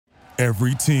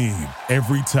Every team,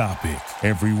 every topic,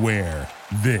 everywhere.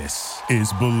 This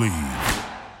is Believe.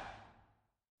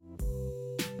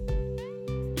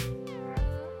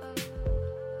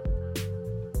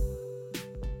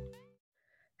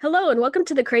 Hello and welcome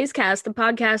to the Crazecast, the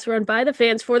podcast run by the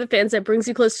fans for the fans that brings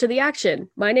you close to the action.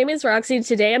 My name is Roxy.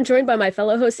 Today I'm joined by my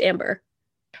fellow host Amber.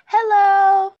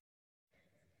 Hello!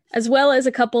 As well as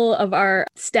a couple of our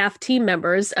staff team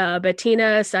members,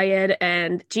 Bettina, Syed,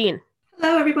 and Jean.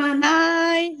 Hello, everyone.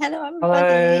 Hi. Hello,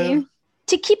 everybody. Hello.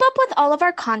 To keep up with all of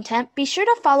our content, be sure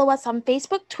to follow us on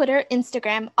Facebook, Twitter,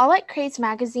 Instagram, all at Craze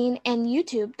Magazine, and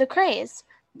YouTube, The Craze.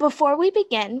 Before we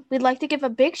begin, we'd like to give a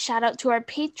big shout out to our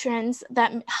patrons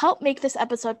that help make this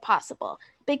episode possible.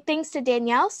 Big thanks to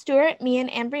Danielle, Stuart, me,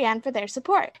 and Brienne for their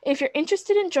support. If you're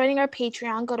interested in joining our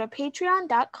Patreon, go to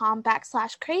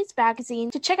patreon.com/Craze Magazine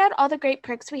to check out all the great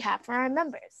perks we have for our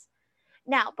members.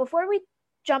 Now, before we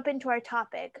jump into our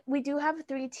topic, we do have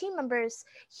 3 team members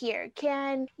here.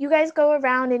 Can you guys go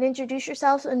around and introduce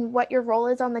yourselves and what your role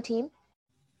is on the team?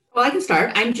 Well, I can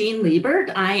start. I'm Jean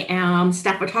Liebert. I am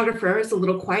staff photographer. It's a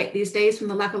little quiet these days from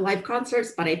the lack of live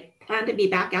concerts, but I plan to be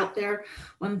back out there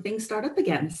when things start up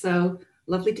again. So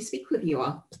lovely to speak with you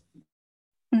all.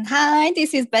 Hi,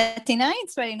 this is Bettina.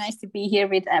 It's very nice to be here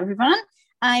with everyone.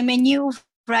 I'm a new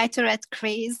writer at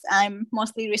Craze. I'm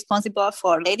mostly responsible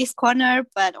for Ladies Corner,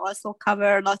 but also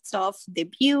cover lots of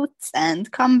debuts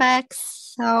and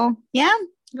comebacks. So yeah,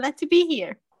 glad to be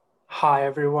here. Hi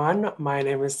everyone, my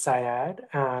name is Syed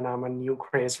and I'm a new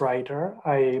Craze writer.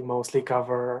 I mostly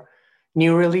cover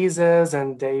new releases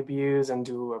and debuts and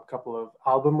do a couple of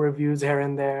album reviews here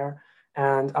and there.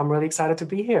 And I'm really excited to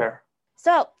be here.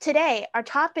 So today our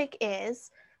topic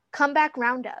is Comeback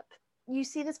Roundup. You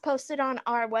see this posted on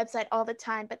our website all the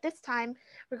time, but this time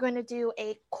we're going to do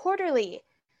a quarterly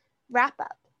wrap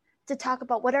up to talk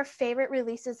about what our favorite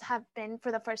releases have been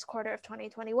for the first quarter of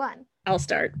 2021. I'll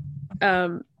start.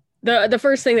 The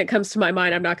first thing that comes to my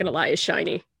mind, I'm not going to lie, is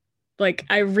SHINee. Like,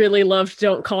 I really loved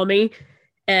Don't Call Me,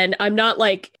 and I'm not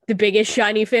like the biggest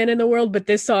SHINee fan in the world, but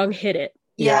this song hit it.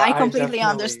 Yeah, I completely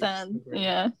understand. Agree.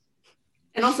 Yeah.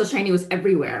 And also SHINee was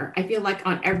everywhere. I feel like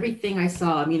on everything I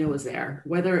saw, Amino was there,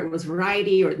 whether it was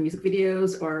variety or the music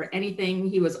videos or anything,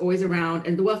 he was always around.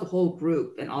 And there was a whole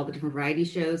group and all the different variety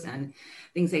shows and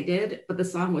things they did, but the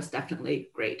song was definitely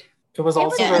great. It was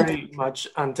also very much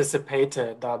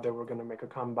anticipated that they were going to make a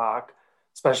comeback,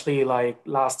 especially like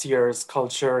last year's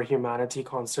Culture Humanity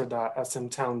concert that SM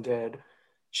Town did.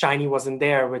 SHINee wasn't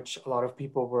there, which a lot of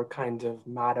people were kind of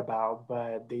mad about,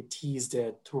 but they teased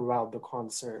it throughout the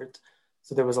concert.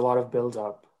 So there was a lot of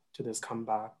build-up to this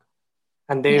comeback.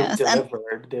 And they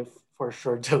delivered. They've for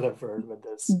sure delivered with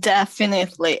this.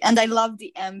 Definitely. And I love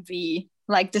the MV,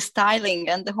 like the styling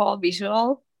and the whole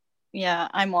visual. Yeah,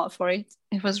 I'm all for it.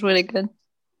 It was really good.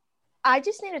 I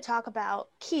just need to talk about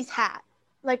Key's hat.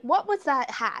 Like, what was that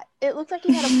hat? It looked like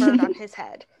he had a bird on his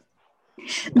head.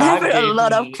 There were a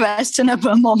lot of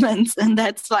questionable moments, and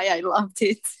that's why I loved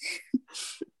it.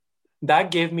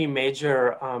 That gave me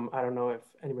major, I don't know if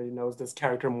anybody knows this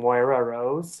character, Moira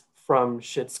Rose from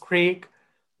Schitt's Creek,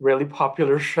 really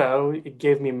popular show. It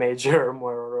gave me major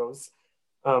Moira Rose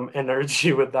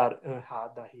energy with that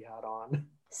hat that he had on.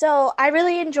 So I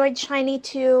really enjoyed SHINee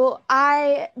too.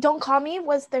 Don't Call Me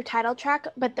was their title track,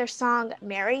 but their song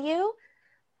Marry You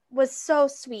was so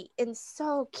sweet and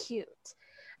so cute.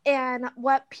 And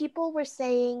what people were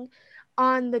saying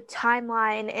on the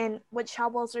timeline and what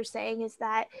Showballs are saying is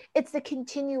that it's the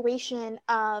continuation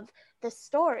of the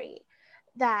story,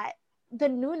 that the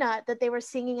Nuna that they were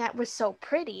singing at was so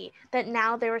pretty that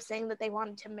now they were saying that they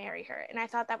wanted to marry her. And I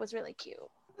thought that was really cute.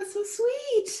 That's so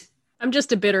sweet. I'm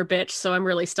just a bitter bitch, so I'm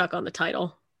really stuck on the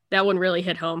title. That one really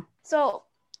hit home. So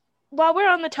while we're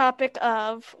on the topic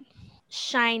of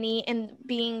SHINee and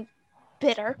being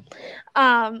bitter,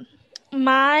 one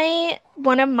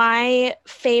of my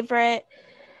favorite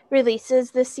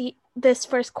releases this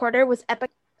first quarter was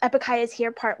Epic High Is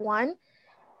Here Part 1,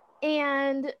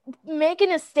 and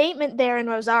making a statement there in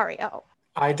Rosario.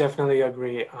 I definitely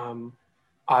agree.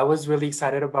 I was really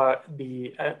excited about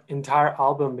the entire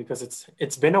album because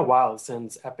it's been a while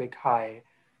since Epic High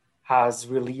has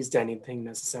released anything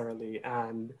necessarily.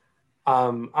 And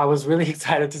I was really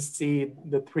excited to see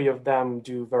the 3 of them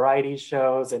do variety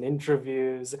shows and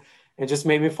interviews. It just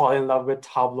made me fall in love with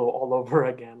Tablo all over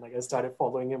again. Like, I started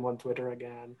following him on Twitter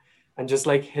again. And just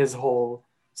like his whole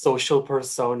social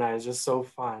persona is just so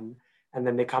fun. And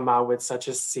then they come out with such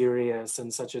a serious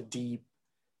and such a deep,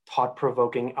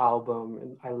 thought-provoking album.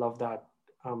 And I love that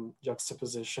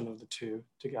juxtaposition of the two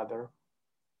together.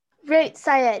 Right,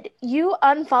 Syed, you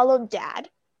unfollowed Dad.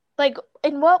 Like,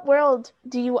 in what world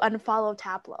do you unfollow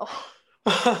Tablo?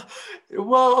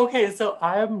 Well, okay, so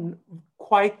I'm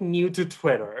quite new to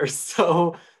Twitter.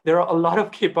 So there are a lot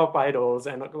of K-pop idols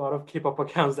and a lot of K-pop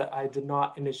accounts that I did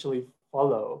not initially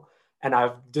follow. And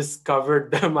I've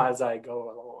discovered them as I go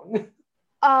along.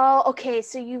 Oh, okay.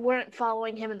 So you weren't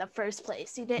following him in the first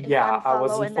place. You didn't Yeah, I unfollow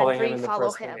wasn't and then following him in the refollow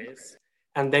first him. place.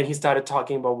 And then he started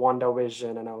talking about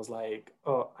WandaVision, and I was like,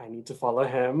 oh, I need to follow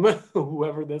him.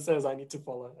 Whoever this is, I need to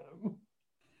follow him.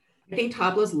 I think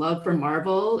Tablo's love for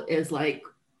Marvel is like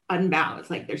unbound. It's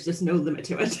like there's just no limit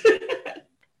to it.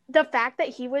 The fact that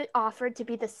he was offered to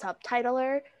be the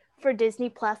subtitler for Disney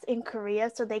Plus in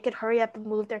Korea so they could hurry up and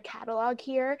move their catalog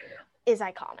here is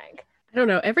iconic. I don't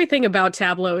know. Everything about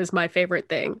Tableau is my favorite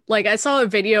thing. Like, I saw a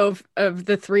video of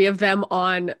the three of them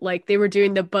on, like, they were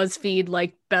doing the BuzzFeed,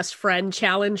 like, best friend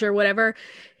challenge or whatever.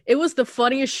 It was the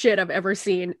funniest shit I've ever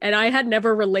seen. And I had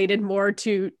never related more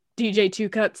to DJ Two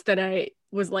Cuts than I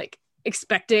was, like,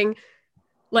 expecting.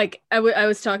 Like, I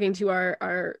was talking to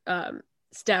our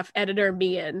staff editor,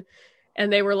 Mian,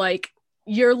 and they were like,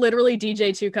 you're literally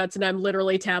DJ Two Cuts and I'm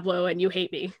literally Tableau and you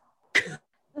hate me.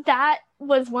 That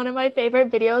was one of my favorite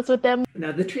videos with them.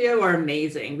 No, the trio are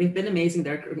amazing. They've been amazing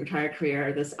their entire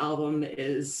career. This album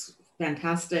is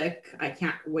fantastic. I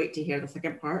can't wait to hear the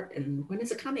second part. And when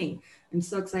is it coming? I'm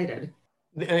so excited.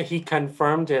 He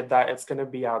confirmed it that it's going to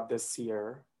be out this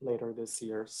year, later this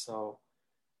year. So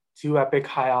 2 Epic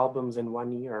High albums in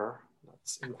 1 year.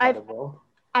 That's incredible.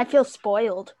 I feel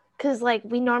spoiled because, like,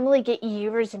 we normally get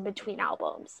years in between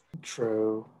albums.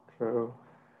 True.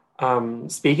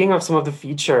 Speaking of some of the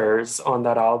features on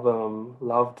that album,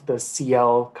 loved the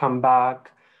CL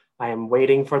comeback. I am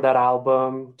waiting for that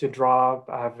album to drop.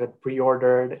 I have it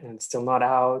pre-ordered and it's still not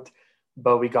out,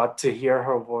 but we got to hear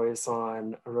her voice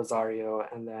on Rosario.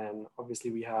 And then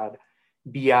obviously we had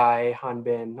B.I.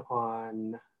 Hanbin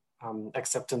on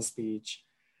Acceptance Speech.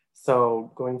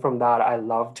 So going from that, I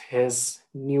loved his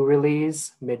new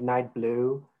release, Midnight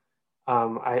Blue.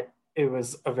 It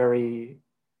was a very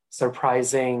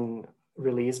surprising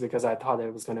release because I thought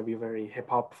it was going to be very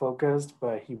hip-hop focused,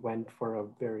 but he went for a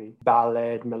very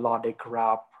ballad, melodic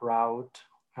rap route.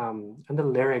 And the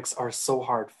lyrics are so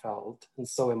heartfelt and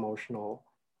so emotional.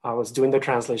 I was doing the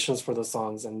translations for the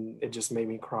songs and it just made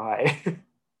me cry.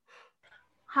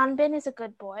 Hanbin is a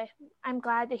good boy. I'm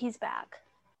glad that he's back.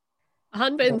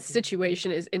 Hanbin's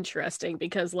situation is interesting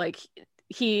because, like,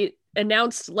 he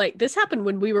announced, like, this happened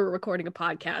when we were recording a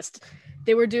podcast.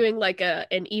 They were doing like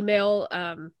an email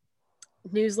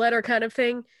newsletter kind of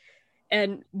thing.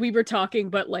 And we were talking,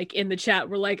 but like in the chat,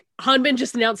 we're like, Hanbin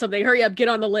just announced something, hurry up, get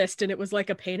on the list. And it was like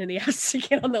a pain in the ass to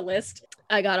get on the list.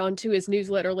 I got onto his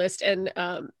newsletter list and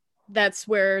that's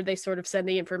where they sort of send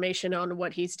the information on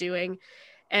what he's doing.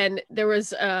 And there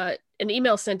was an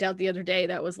email sent out the other day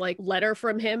that was like letter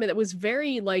from him. And it was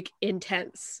very like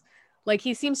intense. Like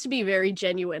he seems to be very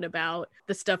genuine about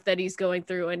the stuff that he's going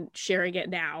through and sharing it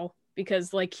now.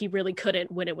 Because like he really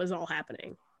couldn't when it was all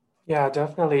happening. Yeah,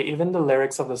 definitely. Even the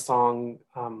lyrics of the song,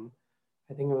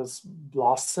 I think it was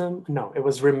Blossom. No, it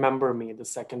was Remember Me, the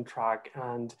second track.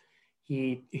 And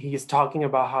he's talking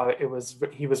about how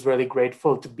he was really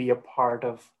grateful to be a part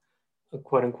of a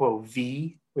quote unquote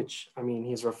V, which I mean,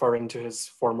 he's referring to his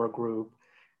former group.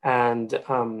 And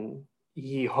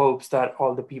he hopes that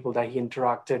all the people that he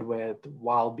interacted with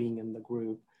while being in the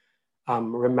group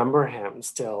remember him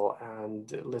still and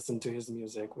listen to his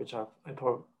music, which I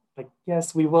thought, like,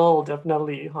 yes, we will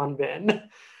definitely, Hanbin.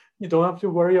 You don't have to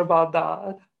worry about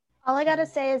that. All I gotta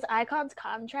say is iKON's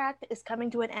contract is coming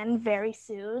to an end very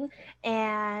soon,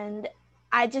 and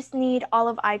I just need all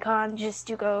of iKON just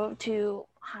to go to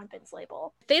Hanbin's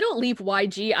label. If they don't leave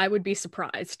YG, I would be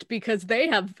surprised because they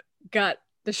have got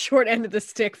the short end of the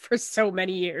stick for so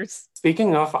many years.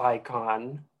 Speaking of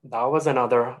iKON, that was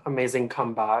another amazing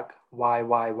comeback. Why?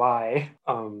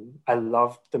 I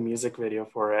loved the music video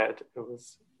for it. It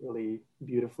was really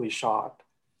beautifully shot.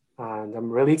 And I'm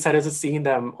really excited to see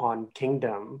them on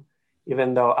Kingdom,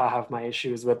 even though I have my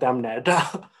issues with Mnet.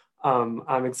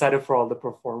 I'm excited for all the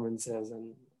performances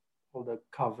and all the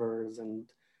covers and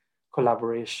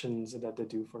collaborations that they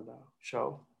do for the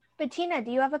show. Bettina,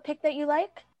 do you have a pick that you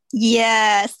like?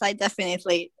 Yes, I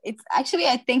definitely. It's actually,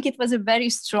 I think it was a very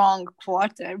strong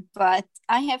quarter, but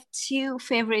I have 2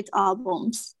 favorite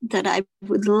albums that I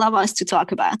would love us to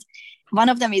talk about. One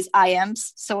of them is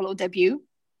I.Am's solo debut,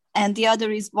 and the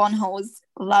other is Wonho's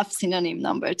Love Synonym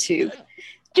 #2.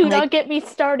 Do not get me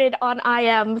started on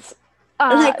I.Am's.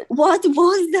 Like, what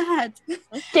was that?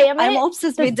 Damn it. I'm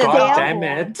obsessed with the God damn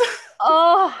it.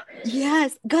 Oh,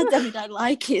 Yes, God damn it, I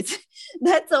like it.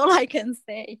 That's all I can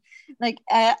say. Like,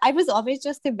 I was always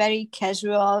just a very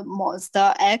casual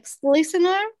Monster X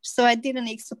listener, so I didn't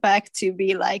expect to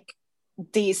be like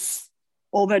this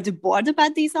over the board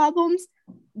about these albums.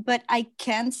 But I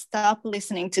can't stop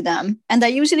listening to them, and I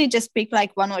usually just pick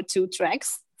like one or two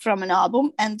tracks from an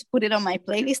album and put it on my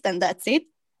playlist, and that's it.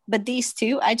 But these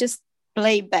two, I just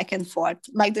play back and forth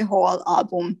like the whole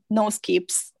album, no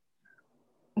skips.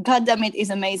 God damn it is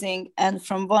amazing. And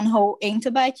from One Ho Ain't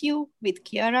About You with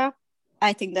Kiara,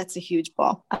 I think that's a huge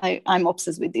pop. I'm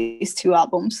obsessed with these two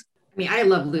albums. I mean, I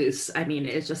love Loose. I mean,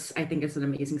 it's just, I think it's an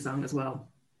amazing song as well.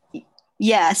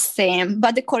 Yes, same.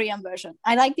 But the Korean version.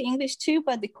 I like the English too,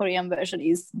 but the Korean version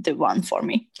is the one for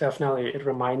me. Definitely. It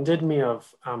reminded me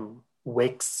of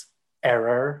Wick's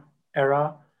era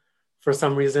for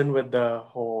some reason, with the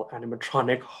whole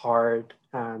animatronic heart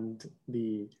and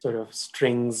the sort of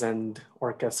strings and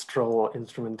orchestral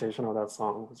instrumentation of that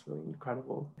song was really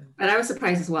incredible. But I was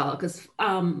surprised as well because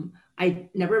I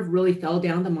never really fell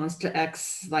down the Monster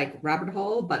X like rabbit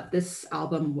hole, but this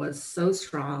album was so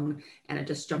strong and it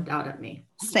just jumped out at me.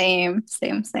 Same.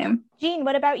 Jean,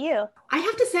 what about you? I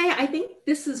have to say, I think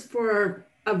this is for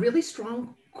a really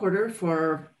strong quarter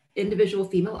for individual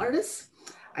female artists.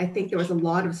 I think there was a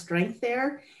lot of strength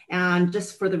there. And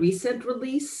just for the recent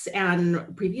release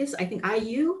and previous, I think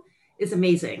IU is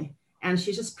amazing. And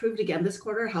she just proved again this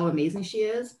quarter how amazing she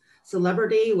is.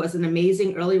 Celebrity was an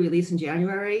amazing early release in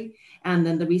January. And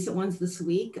then the recent ones this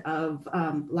week of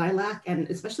Lilac and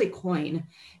especially Coin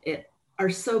are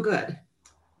so good.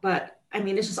 But I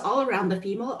mean, it's just all around the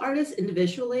female artists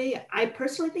individually. I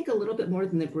personally think a little bit more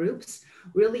than the groups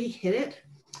really hit it.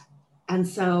 And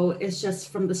so it's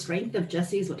just from the strength of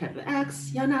Jessie's What Type of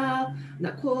X, Hyuna,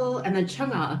 Nakul, and then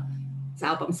Chungha's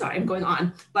album. Sorry, I'm going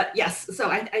on. But yes, so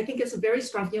I think it's a very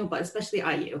strong female, but especially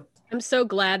IU. I'm so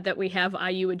glad that we have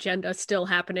IU Agenda still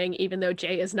happening, even though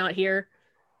Jay is not here.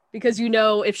 Because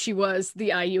if she was,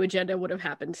 the IU Agenda would have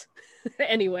happened.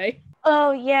 Anyway.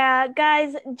 Oh, yeah.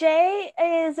 Guys, Jay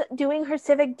is doing her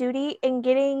civic duty and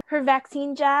getting her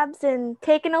vaccine jabs and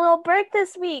taking a little break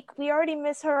this week. We already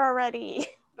miss her already.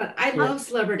 But I love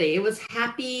Celebrity. It was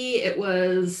happy. It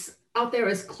was out there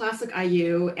as classic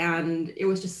IU, and it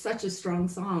was just such a strong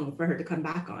song for her to come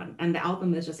back on. And the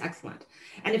album is just excellent.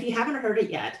 And if you haven't heard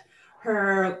it yet,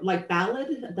 her like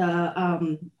ballad,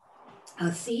 the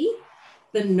C,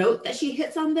 the note that she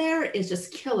hits on there is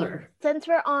just killer. Since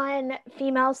we're on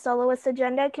female soloist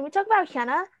agenda, can we talk about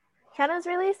Hyuna? Hyuna's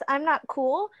release, I'm Not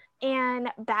Cool, and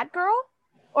Bad Girl,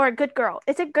 or Good Girl.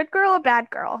 Is it Good Girl or Bad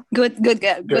Girl? Good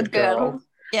girl.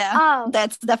 Yeah,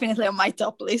 that's definitely on my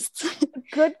top list.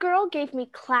 Good Girl gave me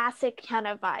classic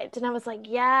Hyuna vibes. And I was like,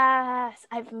 yes,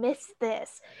 I've missed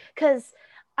this. Because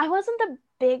I wasn't the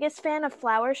biggest fan of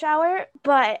Flower Shower,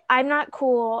 but I'm Not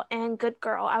Cool and Good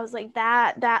Girl. I was like,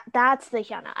 that's the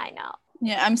Hyuna I know.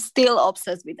 Yeah, I'm still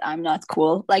obsessed with I'm Not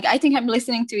Cool. Like, I think I'm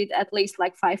listening to it at least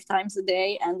like 5 times a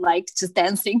day and like just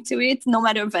dancing to it, no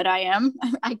matter where I am.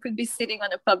 I could be sitting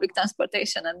on a public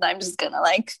transportation and I'm just gonna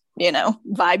like,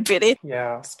 vibe with it.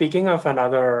 Yeah, speaking of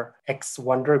another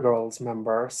ex-Wonder Girls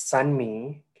member,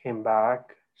 Sunmi came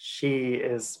back. She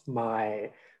is my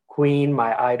queen,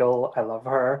 my idol. I love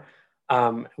her.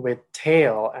 With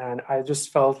Tail, and I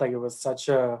just felt like it was such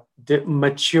a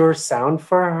mature sound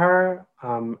for her.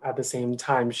 At the same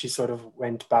time, she sort of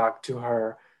went back to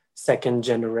her second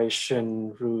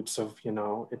generation roots of,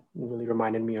 it really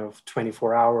reminded me of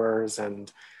 24 Hours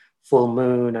and Full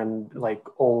Moon and like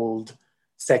old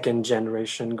second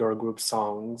generation girl group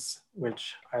songs,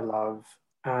 which I love.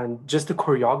 And just the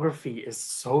choreography is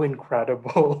so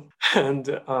incredible. And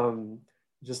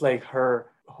just like her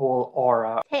whole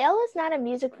aura. Tail is not a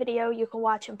music video you can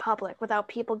watch in public without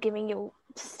people giving you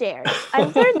stares. I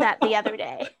learned that the other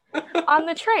day on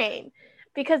the train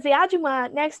because the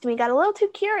Ajumma next to me got a little too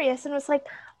curious and was like,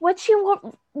 what's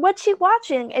she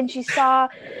watching? And she saw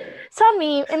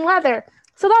me in leather.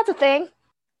 So that's a thing.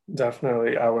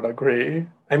 Definitely, I would agree.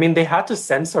 I mean, they had to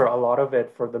censor a lot of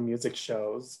it for the music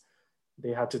shows.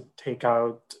 They had to take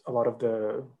out a lot of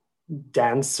the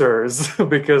dancers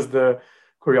because the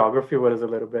choreography was a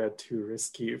little bit too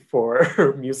risky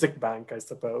for Music Bank, I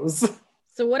suppose.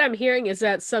 So what I'm hearing is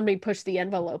that somebody pushed the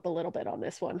envelope a little bit on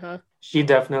this one, huh? She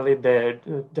definitely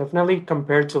did. Definitely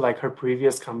compared to like her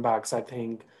previous comebacks, I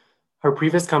think her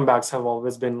previous comebacks have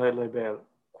always been a little bit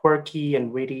quirky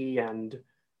and witty and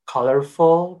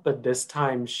colorful, but this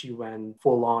time she went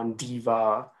full-on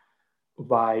diva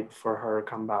vibe for her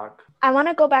comeback. I want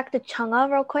to go back to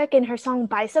Chungha real quick in her song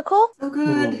Bicycle. So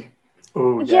good.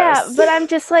 Oh, yes. Yeah, but I'm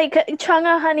just like,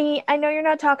 Chungha, honey, I know you're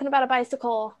not talking about a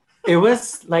bicycle. It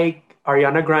was like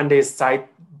Ariana Grande's Side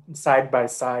by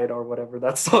Side or whatever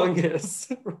that song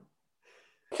is.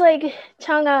 It's like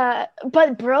Chang'a,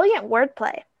 but brilliant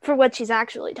wordplay for what she's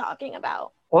actually talking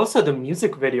about. Also, the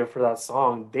music video for that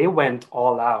song, they went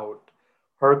all out.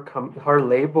 Her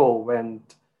label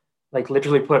went, like,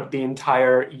 literally put the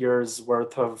entire year's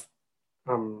worth of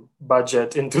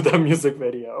budget into the music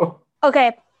video.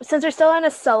 Okay, since we're still on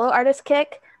a solo artist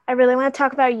kick, I really want to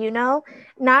talk about Yuno.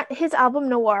 Not his album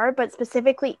Noir, but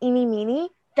specifically Eeny Meeny.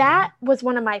 That was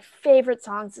one of my favorite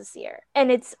songs this year,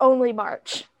 and it's only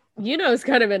March. Yuno's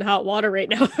kind of in hot water right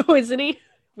now, though, isn't he?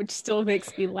 Which still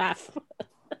makes me laugh.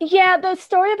 Yeah, the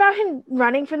story about him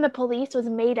running from the police was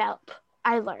made up,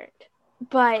 I learned.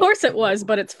 But of course it was,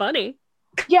 but it's funny.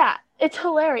 Yeah, it's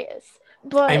hilarious.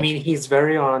 But I mean, he's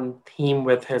very on theme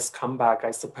with his comeback,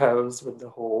 I suppose, with the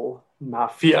whole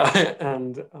mafia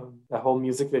and the whole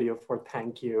music video for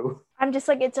Thank You. I'm just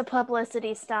like, it's a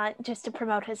publicity stunt just to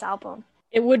promote his album.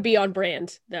 It would be on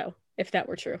brand, though, if that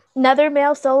were true. Another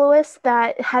male soloist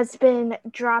that has been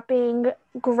dropping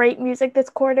great music this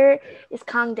quarter is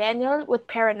Kang Daniel with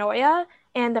Paranoia.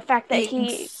 And the fact that he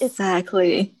is...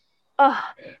 Exactly.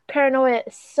 Paranoia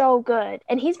is so good.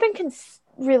 And he's been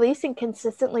releasing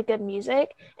consistently good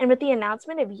music. And with the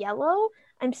announcement of Yellow,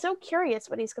 I'm so curious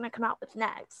what he's going to come out with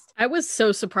next. I was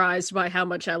so surprised by how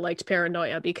much I liked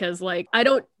Paranoia because, like, I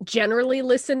don't generally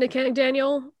listen to Kang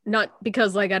Daniel. Not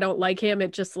because, like, I don't like him.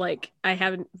 It just, like, I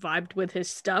haven't vibed with his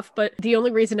stuff. But the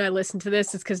only reason I listened to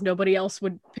this is because nobody else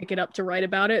would pick it up to write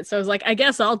about it. So I was like, I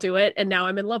guess I'll do it. And now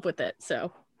I'm in love with it.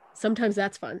 So sometimes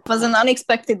that's fun. It was an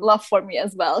unexpected love for me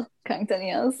as well, Kang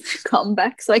Daniel's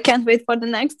comeback. So I can't wait for the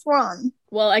next one.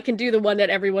 Well, I can do the one that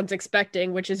everyone's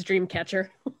expecting, which is Dreamcatcher.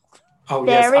 Oh,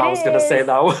 yes, I was going to say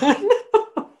that one.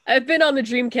 I've been on the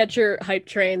Dreamcatcher hype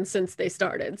train since they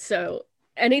started, so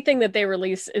anything that they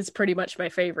release is pretty much my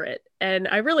favorite. And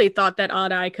I really thought that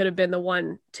Odd Eye could have been the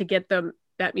one to get them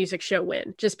that music show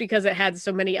win, just because it had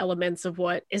so many elements of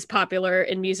what is popular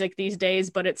in music these days,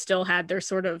 but it still had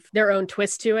their own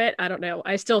twist to it. I don't know.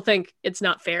 I still think it's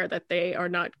not fair that they are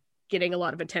not getting a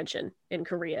lot of attention in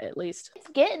Korea, at least. It's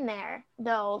getting there,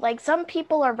 though. Like, some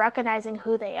people are recognizing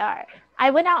who they are. I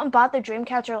went out and bought the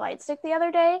Dreamcatcher light stick the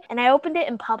other day, and I opened it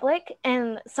in public,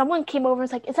 and someone came over and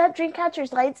was like, "Is that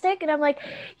Dreamcatcher's light stick?" And I'm like,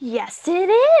 "Yes, it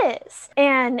is."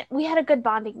 And we had a good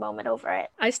bonding moment over it.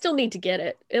 I still need to get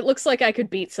it. It looks like I could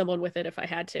beat someone with it if I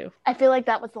had to. I feel like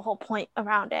that was the whole point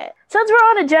around it. Since we're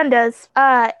on agendas,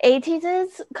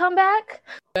 ATEEZ's comeback.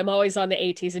 I'm always on the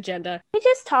ATEEZ agenda. We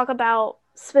just talk about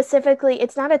specifically,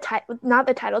 it's not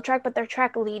the title track, but their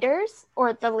track Leaders,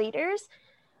 or The Leaders.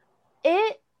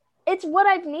 It's what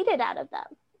I've needed out of them.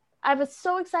 I was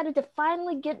so excited to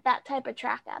finally get that type of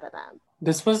track out of them.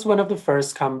 This was one of the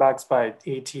first comebacks by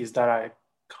ATEEZ that I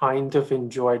kind of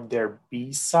enjoyed their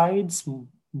B-sides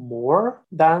more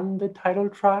than the title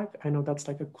track. I know that's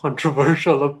like a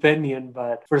controversial opinion,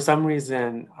 but for some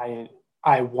reason,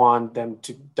 I want them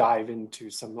to dive into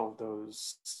some of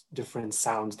those different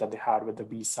sounds that they had with the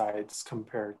B-sides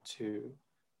compared to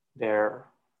their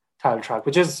title track,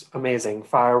 which is amazing.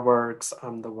 Fireworks,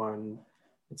 I'm the one.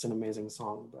 It's an amazing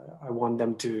song, but I want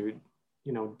them to,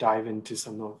 dive into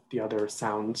some of the other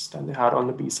sounds that they had on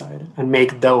the B-side and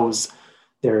make those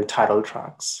their title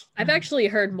tracks. I've actually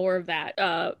heard more of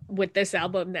that with this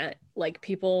album, that like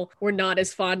people were not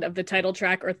as fond of the title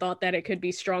track or thought that it could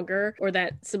be stronger, or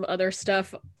that some other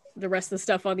stuff, the rest of the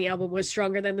stuff on the album, was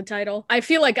stronger than the title. I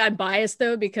feel like I'm biased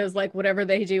though, because like whatever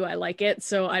they do, I like it.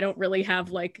 So I don't really have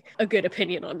like a good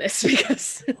opinion on this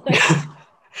because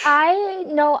I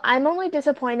know I'm only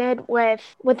disappointed with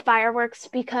Fireworks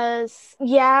because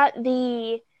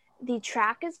the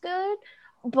track is good,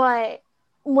 but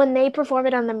when they perform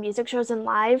it on the music shows and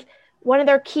live, one of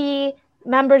their key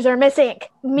members are missing.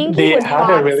 Minky was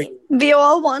bombed. We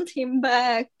all want him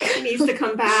back. He needs to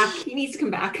come back.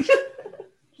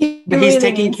 But he's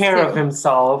taking care of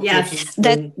himself. Yes,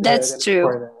 that's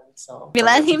true. We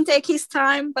let him take his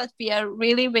time, but we are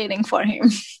really waiting for him.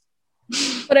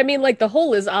 But I mean, like, the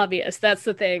whole is obvious. That's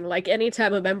the thing. Like,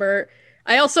 anytime a member...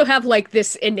 I also have, like,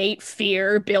 this innate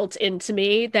fear built into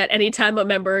me that anytime a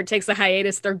member takes a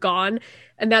hiatus, they're gone.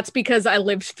 And that's because I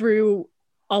lived through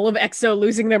all of EXO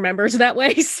losing their members that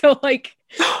way. So, like,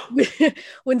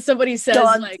 when somebody says,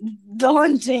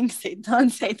 don't jinx it.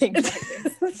 Don't say things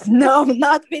like this. No,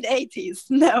 not with ATEEZ.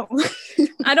 No.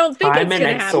 I don't think it's going to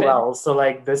happen. I'm in EXO-L, so,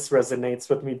 like, this resonates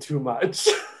with me too much.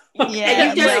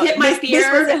 Yeah, you just hit my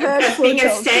fear of being a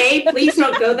stay. Please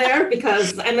don't go there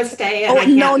because I'm a stay. And I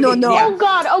can't no. Yeah.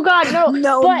 Oh God, no.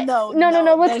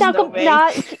 No. Let's talk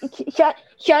about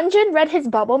Hyunjin read his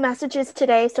bubble messages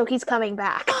today, so he's coming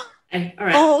back. All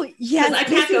right. Oh yes, I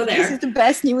can't go there. This is the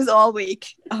best news all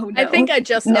week. Oh no. I think I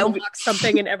just unlocked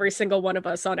something in every single one of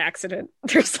us on accident.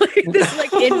 There's like this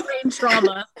like ingrained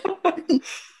trauma.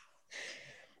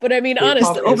 But I mean,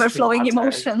 honestly, overflowing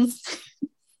emotions.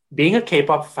 Being a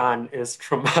K-pop fan is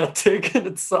traumatic in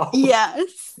itself.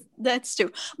 Yes, that's true.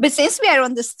 But since we are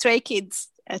on the Stray Kids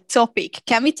topic,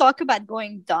 can we talk about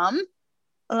going dumb?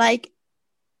 Like,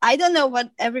 I don't know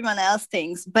what everyone else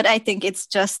thinks, but I think it's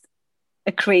just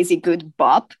a crazy good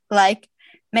bop. Like,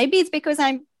 maybe it's because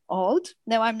I'm old.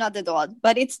 No, I'm not that old,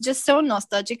 but it's just so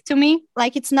nostalgic to me.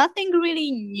 Like, it's nothing really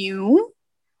new,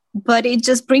 but it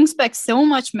just brings back so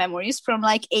much memories from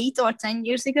like 8 or 10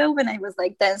 years ago when I was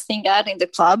like dancing out in the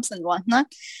clubs and whatnot.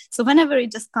 So whenever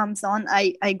it just comes on,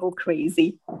 I go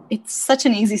crazy. It's such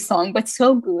an easy song, but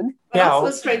so good. But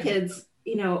also Stray Kids,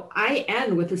 I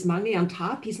end with this Mangnae on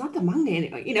top. He's not the Mangnae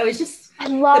anymore. It's just I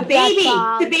love the baby. That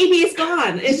song. The baby is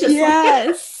gone. It's just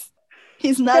yes.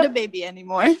 He's not a baby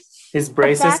anymore. His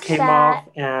braces came off,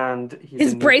 and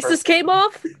his braces came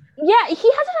off. Yeah, he hasn't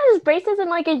had his braces in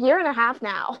like a year and a half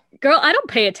now. Girl, I don't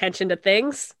pay attention to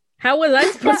things. How was I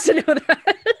supposed to know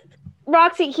that?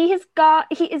 Roxy, he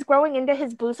is growing into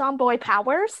his Busan boy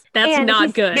powers. That's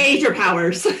not good. Major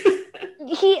powers.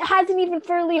 He hasn't even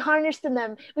fully harnessed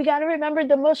them. We got to remember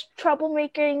the most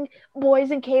troublemaking boys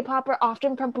in K-pop are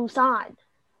often from Busan.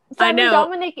 I know.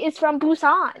 Dominic is from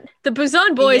Busan. The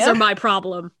Busan boys are my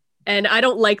problem. And I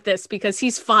don't like this because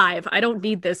he's 5. I don't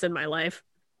need this in my life.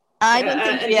 I don't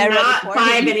think we are not ready for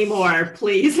 5 him anymore,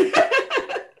 please.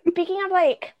 Speaking of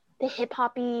like the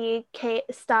hip-hoppy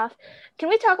stuff, can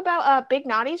we talk about Big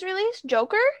Naughty's release,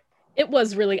 Joker? It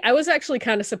was really, I was actually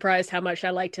kind of surprised how much I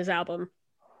liked his album.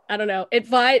 I don't know. It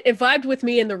vibed with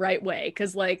me in the right way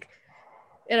because like,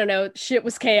 I don't know, shit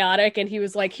was chaotic and he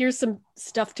was like, here's some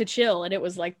stuff to chill. And it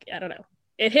was like, I don't know,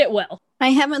 it hit well. I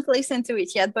haven't listened to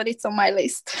it yet, but it's on my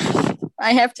list.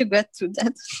 I have to get to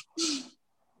that.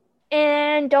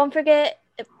 And don't forget,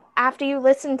 after you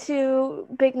listen to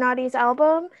Big Naughty's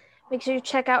album, make sure you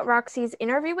check out Roxy's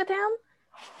interview with him.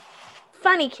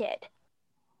 Funny kid.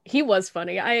 He was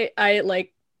funny. I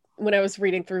like, when I was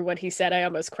reading through what he said, I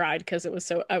almost cried because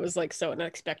I was like so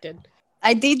unexpected.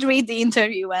 I did read the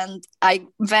interview and I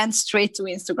went straight to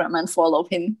Instagram and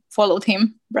followed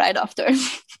him right after.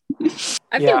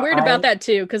 I feel weird about that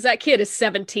too, because that kid is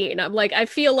 17. I'm like, I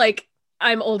feel like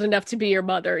I'm old enough to be your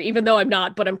mother, even though I'm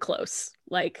not, but I'm close.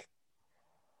 Like,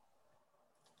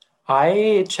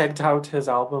 I checked out his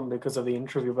album because of the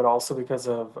interview, but also because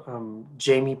of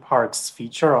Jamie Parks'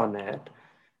 feature on it.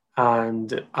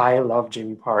 And I love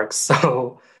Jamie Parks.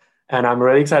 And I'm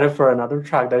really excited for another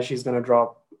track that she's going to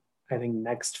drop, I think,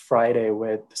 next Friday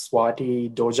with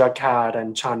Swati, Doja Cat,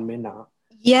 and Chanmina.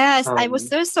 Yes, I was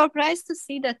so surprised to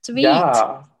see that tweet.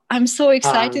 Yeah. I'm so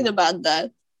excited about that.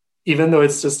 Even though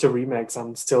it's just a remix,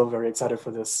 I'm still very excited for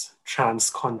this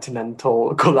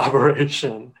transcontinental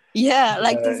collaboration. Yeah,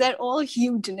 like these are all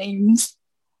huge names.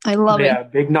 I love it. Yeah,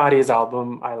 Big Naughty's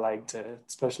album, I liked it,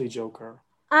 especially Joker.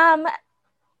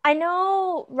 I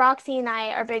know Roxy and I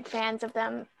are big fans of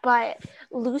them, but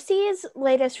Lucy's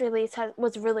latest release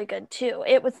was really good too.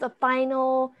 It was the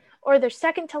final or their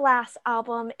second to last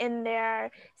album in their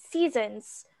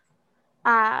seasons.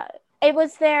 It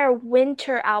was their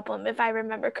winter album, if I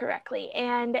remember correctly.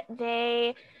 And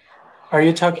they... Are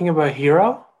you talking about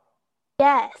Hero?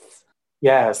 Yes.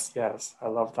 Yes. I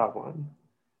love that one.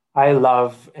 I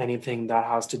love anything that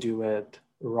has to do with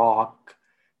rock,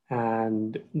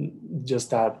 and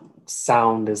just that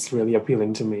sound is really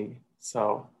appealing to me.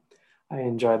 So I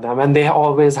enjoy them. And they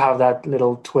always have that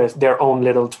little twist, their own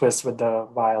little twist with the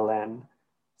violin.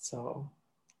 So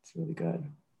it's really good.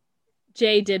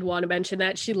 Jay did want to mention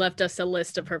that. She left us a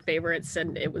list of her favorites,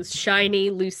 and it was Shiny,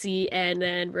 Lucy, and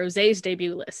then Rosé's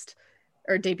debut list.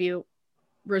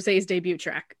 Rosé's debut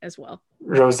track as well.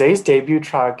 Rosé's debut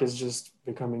track is just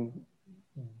becoming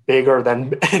bigger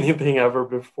than anything ever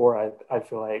before. I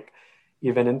feel like,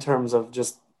 even in terms of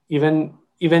just even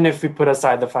if we put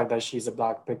aside the fact that she's a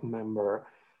Blackpink member,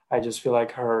 I just feel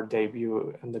like her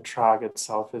debut and the track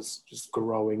itself is just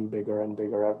growing bigger and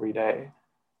bigger every day.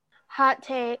 Hot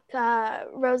take,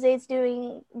 Rosé's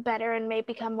doing better and may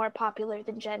become more popular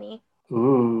than Jennie.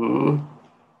 Ooh,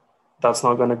 that's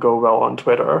not going to go well on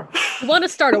Twitter. You want to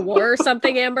start a war or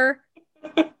something, Amber?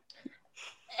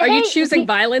 Are you choosing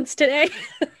violence today?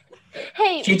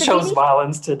 Hey, she chose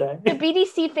violence today. The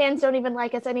BDC fans don't even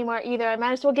like us anymore either. I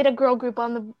might as well get a girl group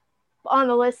on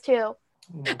the list too.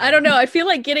 I don't know. I feel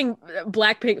like getting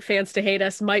Blackpink fans to hate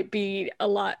us might be a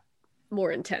lot more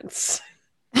intense.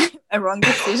 A wrong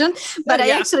decision, but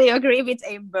I actually agree with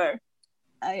Amber.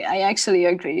 I actually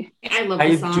agree. I love the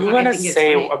I song. do I want to think it's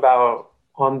say great. about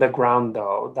On the Ground,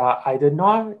 though, that I did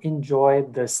not enjoy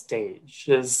the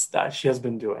stages that she has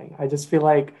been doing. I just feel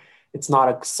like it's not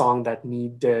a song that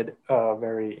needed a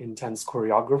very intense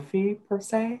choreography per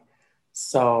se.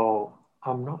 So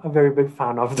I'm not a very big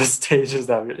fan of the stages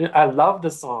that I love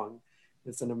the song.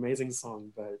 It's an amazing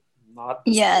song, but not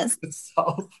the Yes, stage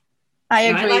itself.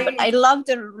 I No, I agree, but like- I love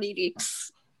the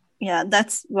lyrics. Yeah,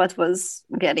 that's what was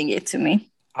getting it to me.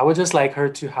 I would just like her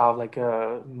to have like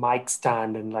a mic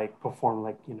stand and like perform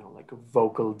like, like a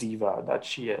vocal diva that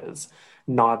she is,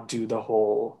 not do the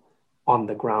whole on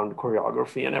the ground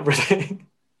choreography and everything.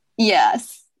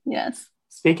 Yes, yes.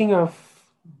 Speaking of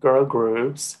girl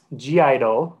groups, G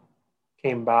Idol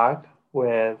came back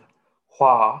with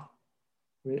Hua.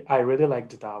 I really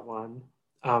liked that one.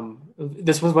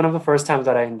 This was one of the first times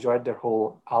that I enjoyed their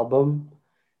whole album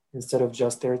instead of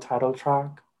just their title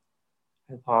track.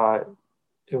 I thought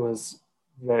it was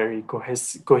very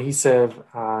cohesive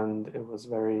and it was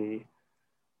very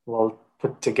well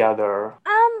put together.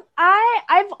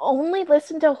 I've only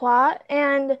listened to Hua,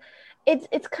 and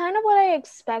it's kind of what I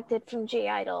expected from J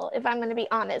Idol, if I'm going to be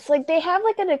honest. Like, they have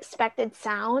like an expected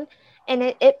sound, and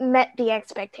it met the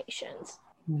expectations.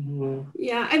 Mm-hmm.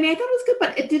 Yeah, I mean, I thought it was good,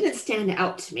 but it didn't stand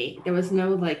out to me. There was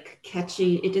no like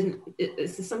catchy. It didn't.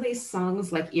 Some of these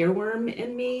songs like earworm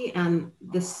in me, and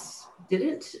this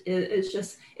didn't. It's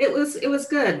just it was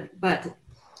good, but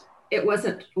it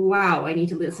wasn't. Wow, I need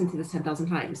to listen to this 10,000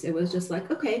 times. It was just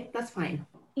like, okay, that's fine.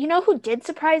 You know who did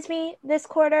surprise me this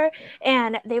quarter?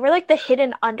 And they were like the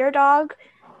hidden underdog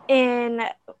in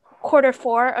quarter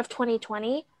 4 of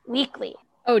 2020, Weekly.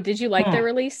 Oh, did you like their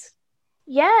release?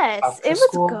 Yes, After it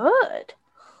was School? good.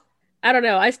 I don't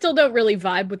know. I still don't really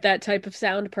vibe with that type of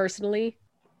sound personally.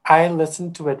 I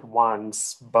listened to it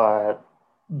once, but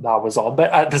that was all.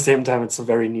 But at the same time, it's a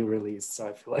very new release, so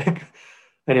I feel like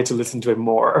I need to listen to it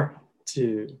more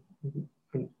to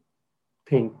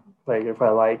think like if I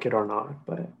like it or not.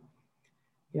 But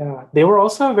yeah, they were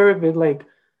also very big, like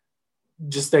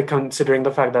just like considering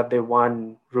the fact that they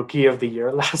won Rookie of the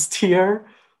Year last year,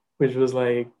 which was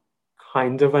like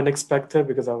kind of unexpected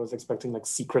because I was expecting like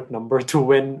Secret Number to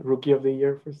win Rookie of the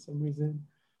Year for some reason.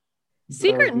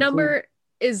 Secret But Number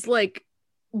is like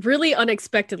really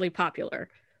unexpectedly popular.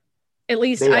 At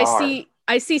least They I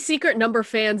are. see Secret Number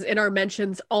fans in our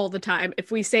mentions all the time.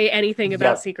 If we say anything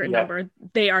about Secret Number,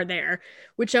 they are there,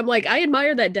 which I'm like, I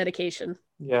admire that dedication.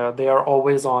 Yeah, they are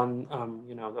always on,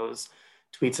 those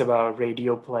tweets about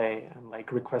radio play and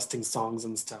like requesting songs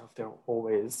and stuff. They're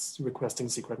always requesting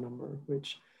Secret Number,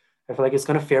 which I feel like it's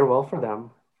going to fare well for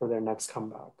them for their next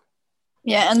comeback.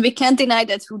 Yeah, and we can't deny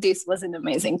that Who This was an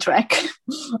amazing track.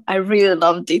 I really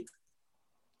loved it.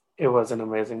 It was an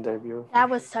amazing debut. That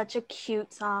was such a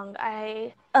cute song.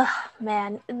 It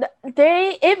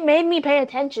made me pay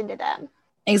attention to them.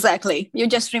 Exactly. You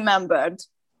just remembered.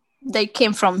 They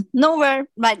came from nowhere,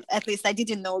 but at least I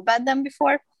didn't know about them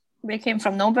before. They came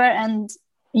from nowhere, and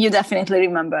you definitely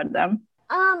remembered them.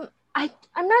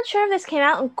 I'm not sure if this came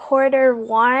out in quarter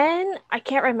 1. I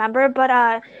can't remember,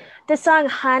 but the song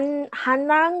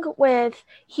Hanrang with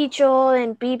Heechul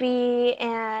and BB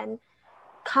and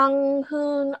Kang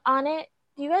Hoon on it.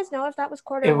 Do you guys know if that was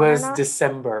quarter 1 It was or not?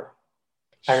 December.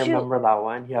 I Shoot. remember that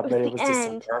one. Yeah, but it the was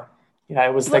end. December. Yeah,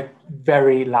 it was like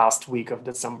very last week of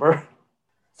December.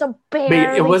 So But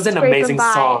barely it was an scraping amazing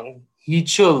by. song.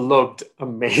 Heechul looked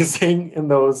amazing in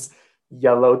those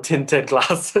yellow tinted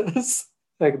glasses.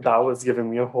 Like that was giving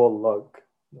me a whole look.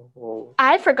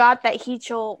 I forgot that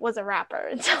Heechul was a rapper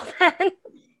until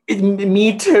then.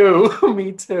 Me too.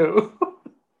 Me too.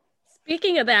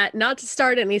 Speaking of that, not to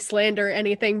start any slander or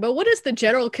anything, but what is the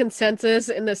general consensus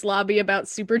in this lobby about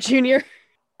Super Junior?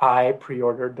 I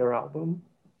pre-ordered their album.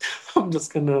 I'm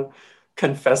just gonna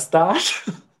confess that.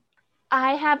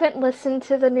 I haven't listened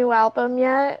to the new album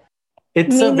yet.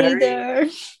 It's Me a very, neither.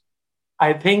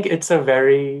 I think it's a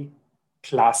very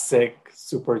classic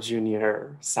Super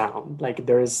Junior sound. Like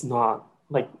there is not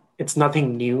like it's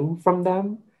nothing new from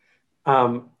them.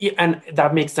 And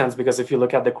that makes sense because if you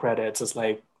look at the credits, it's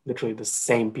like literally the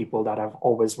same people that have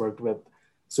always worked with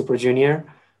Super Junior.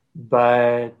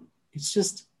 But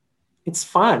it's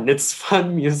fun. It's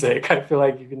fun music. I feel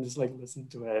like you can just like listen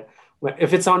to it.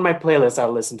 If it's on my playlist,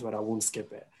 I'll listen to it. I won't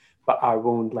skip it. But I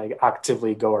won't like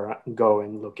actively go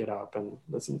and look it up and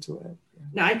listen to it.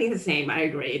 No, I think the same. I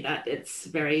agree that it's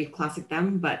very classic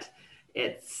them, but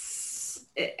I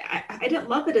didn't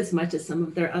love it as much as some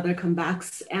of their other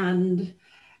comebacks, and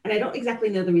I don't exactly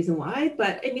know the reason why.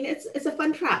 But I mean, it's a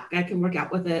fun track. I can work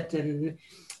out with it and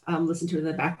listen to it in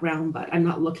the background, but I'm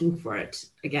not looking for it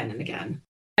again and again.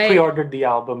 pre-ordered the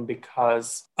album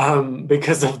because of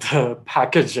the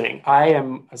packaging. I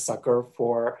am a sucker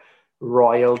for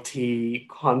royalty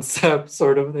concept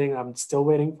sort of thing. I'm still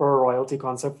waiting for a royalty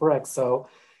concept for EXO.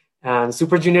 And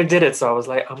Super Junior did it. So I was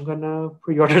like, I'm going to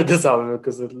pre-order this album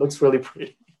because it looks really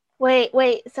pretty. Wait,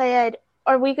 Syed.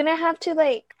 Are we going to have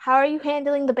to, how are you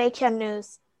handling the Baekhyun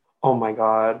news? Oh my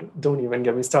God. Don't even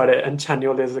get me started. And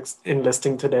Chanyeol is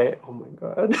enlisting today. Oh my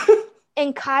God.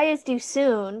 And Kai is due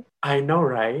soon. I know,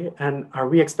 right? And are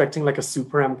we expecting a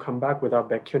Super M comeback without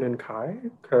Baekhyun and Kai?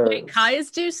 Wait, Kai is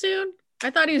due soon?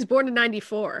 I thought he was born in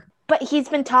 94. But he's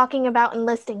been talking about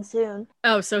enlisting soon.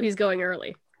 Oh, so he's going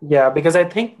early. Yeah, because I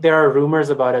think there are rumors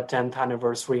about a 10th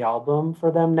anniversary album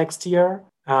for them next year.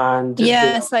 And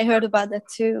yes, I heard about that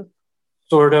too.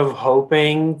 Sort of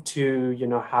hoping to,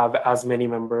 have as many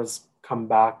members come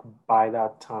back by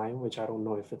that time, which I don't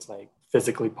know if it's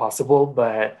physically possible,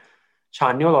 but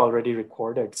Chanyeol already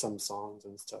recorded some songs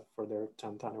and stuff for their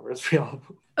 10th anniversary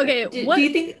album. Okay, do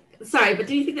you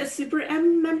think that Super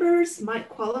M members might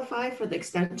qualify for the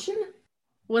extension?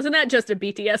 Wasn't that just a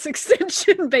BTS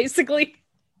extension, basically?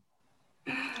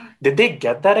 Did they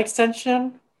get that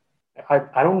extension?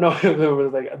 I don't know if it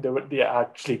was they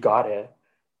actually got it.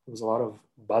 There was a lot of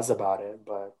buzz about it,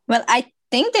 but well, I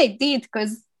think they did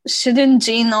because shouldn't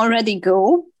Jin already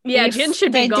go? Yeah, Jin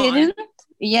should be gone. Didn't?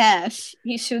 Yeah,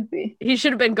 he should be. He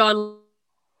should have been gone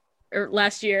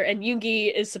last year, and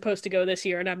Yoongi is supposed to go this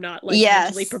year, and I'm not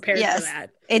mentally prepared for that.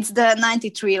 It's the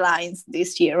 93 lines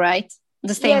this year, right?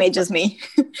 The same age as me.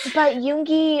 But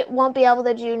Yoongi won't be able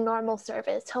to do normal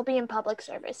service. He'll be in public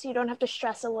service. You don't have to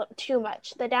stress too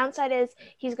much. The downside is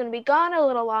he's going to be gone a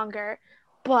little longer,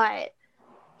 but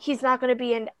he's not going to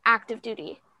be in active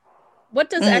duty. What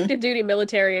does active duty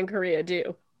military in Korea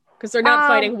do? Because they're not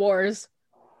fighting wars.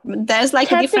 There's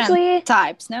different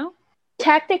types, no?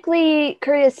 Technically,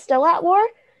 Korea is still at war.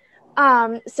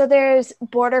 So there's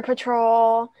border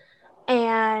patrol,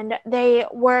 and they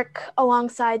work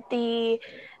alongside the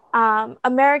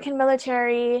American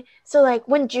military. So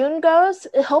when June goes,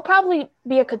 he'll probably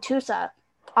be a Katusa,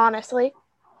 honestly,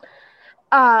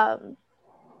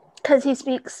 because he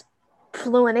speaks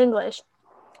fluent English.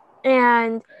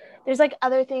 And there's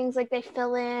other things they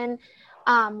fill in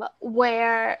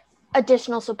where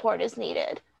additional support is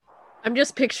needed. I'm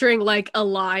just picturing a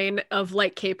line of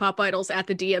K-pop idols at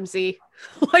the DMZ,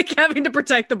 having to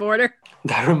protect the border.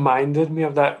 That reminded me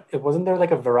of that. It wasn't there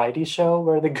a variety show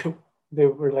where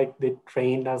they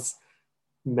trained as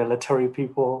military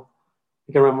people.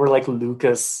 I can remember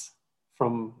Lucas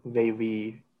from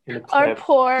Wavy in a clip. Our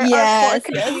poor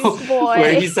confused boy.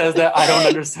 Where he says that I don't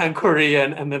understand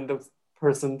Korean, and then the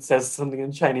person says something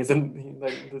in Chinese, and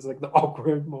there's the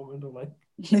awkward moment of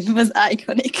it was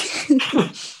iconic.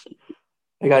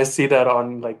 I see that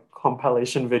on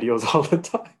compilation videos all the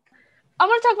time. I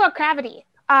want to talk about Gravity.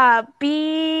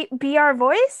 Be Our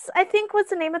Voice, I think was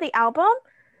the name of the album.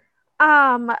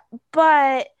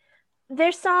 But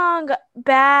their song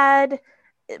Bad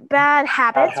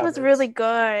Habits was really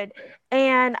good.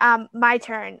 And My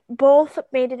Turn both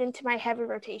made it into my heavy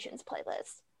rotations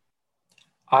playlist.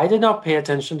 I did not pay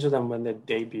attention to them when they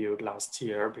debuted last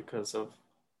year because of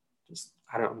just,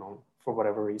 I don't know, for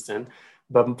whatever reason.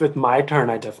 But with My Turn,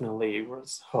 I definitely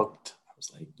was hooked. I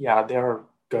was like, yeah, they're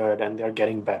good and they're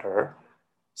getting better.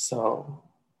 So,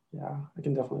 yeah, I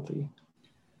can definitely.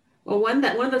 Well, one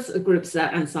of those groups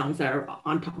and songs that are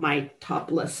on my top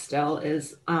list still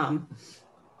is On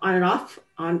and Off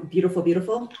on Beautiful,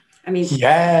 Beautiful. I mean,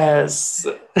 yes.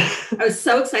 I was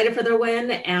so excited for their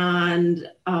win, and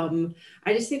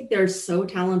I just think they're so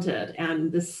talented.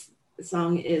 And this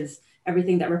song is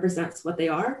everything that represents what they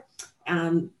are.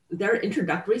 And their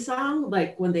introductory song,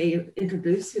 when they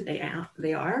introduce who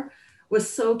they are, was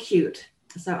so cute.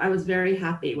 So I was very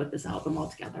happy with this album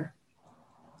altogether.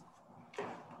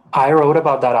 I wrote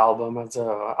about that album as an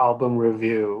album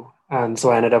review, and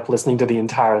so I ended up listening to the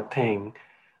entire thing,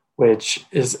 which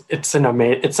is it's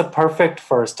a perfect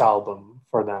first album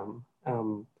for them.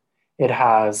 It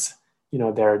has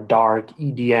their dark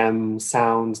EDM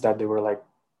sounds that they were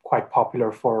quite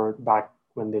popular for back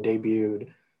when they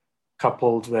debuted,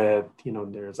 coupled with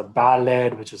there's a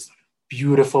ballad, which is a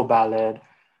beautiful ballad.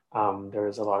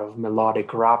 There's a lot of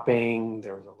melodic rapping.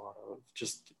 There's a lot of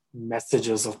just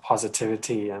messages of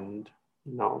positivity and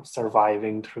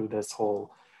surviving through this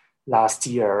whole last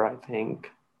year. I think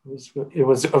it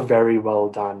was a very well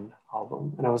done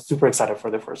album, and I was super excited for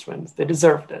their first wins. They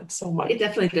deserved it so much. They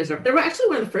definitely deserved it. They were actually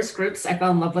one of the first groups I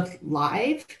fell in love with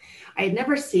live. I had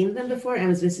never seen them before. I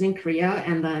was visiting Korea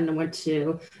and then went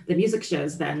to the music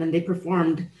shows then, and they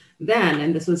performed then,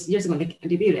 and this was years ago when they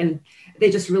debuted, and they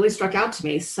just really struck out to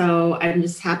me. So I'm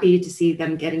just happy to see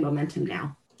them getting momentum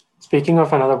now. Speaking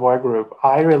of another boy group,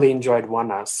 I really enjoyed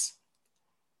ONEUS.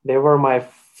 They were my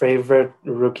favorite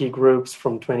rookie groups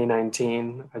from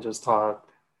 2019. I just thought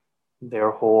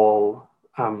their whole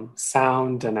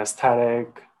sound and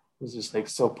aesthetic was just like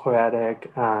so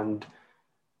poetic, and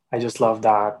I just love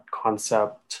that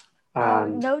concept.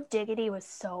 And No Diggity was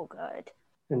so good.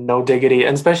 and No Diggity,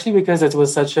 and especially because it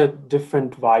was such a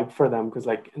different vibe for them, because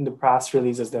like in the past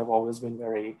releases they've always been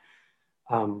very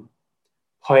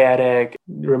poetic.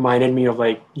 It reminded me of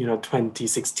like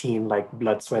 2016 like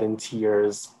Blood, Sweat and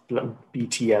Tears,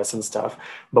 BTS and stuff,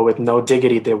 but with No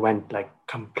Diggity they went like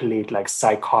complete like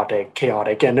psychotic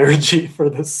chaotic energy for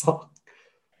this song.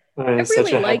 And it's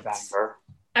such a headbanger.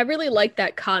 I really liked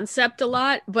that concept a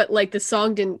lot, but like the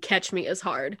song didn't catch me as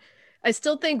hard. I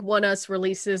still think ONEUS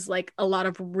releases like a lot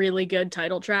of really good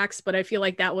title tracks, but I feel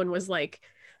like that one was like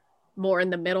more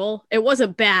in the middle. It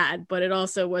wasn't bad, but it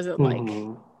also wasn't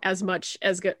like as much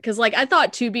as good. Because like I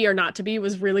thought To Be or Not To Be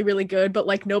was really, really good, but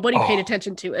like nobody paid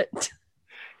attention to it.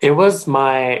 It was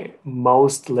my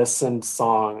most listened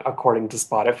song according to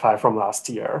Spotify from last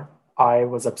year. I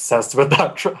was obsessed with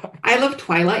that track. I love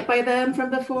Twilight by them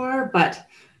from before, but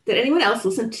did anyone else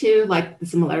listen to like the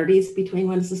similarities between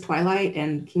ONEUS' Twilight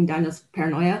and King Daniel's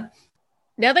Paranoia?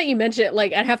 Now that you mention it,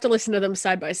 like I'd have to listen to them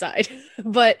side by side,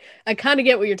 but I kind of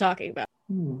get what you're talking about.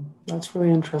 That's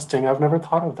really interesting. I've never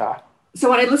thought of that. So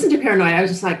when I listened to Paranoia, I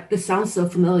was just like, this sounds so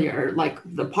familiar, like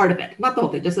the part of it, not the whole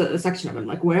thing, just a section of it.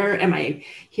 Like, where am I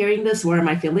hearing this? Where am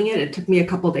I feeling it? It took me a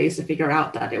couple of days to figure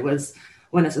out that it was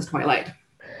ONEUS' Twilight.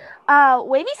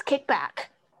 WayV's Kickback.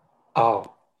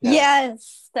 Oh.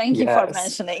 Yes, thank you for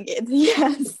mentioning it.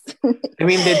 Yes. I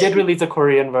mean, they did release a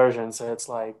Korean version, so it's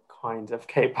like kind of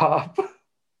K-pop.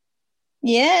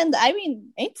 Yeah, and I mean,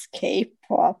 it's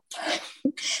K-pop.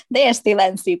 They are still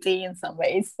NCT in some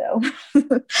ways, so.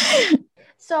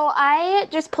 So I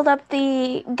just pulled up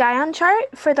the Gaon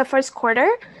chart for the first quarter,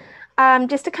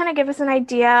 just to kind of give us an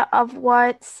idea of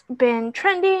what's been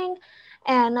trending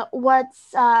and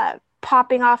what's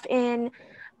popping off in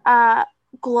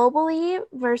globally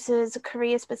versus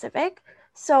Korea specific.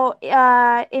 So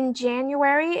in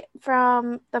January,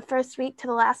 from the first week to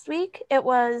the last week, it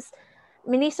was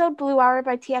Minisode Blue Hour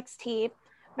by TXT,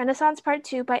 Renaissance Part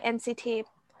 2 by NCT,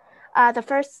 The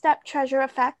First Step Treasure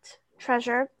Effect,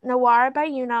 Treasure, Noir by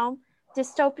Yuno,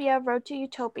 Dystopia, Road to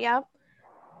Utopia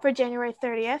for January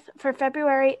 30th. For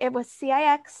February, it was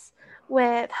CIX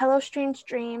with Hello Strange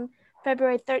Dream,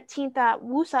 February 13th,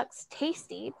 Woosuk's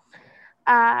Tasty.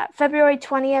 February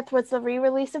 20th was the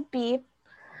re-release of B.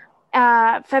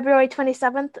 February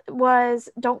 27th was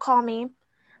Don't Call Me.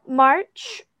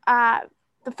 March,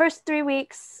 the first 3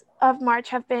 weeks of March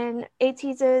have been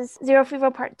ATEEZ's Zero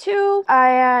Fever Part 2,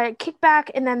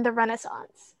 Kickback, and then The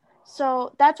Renaissance.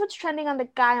 So that's what's trending on the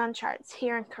Gaon charts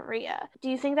here in Korea. Do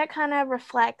you think that kind of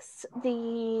reflects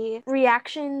the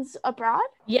reactions abroad?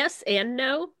 Yes and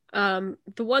no.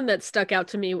 The one that stuck out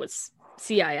to me was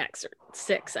CIX or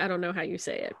 6. I don't know how you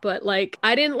say it, but like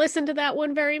I didn't listen to that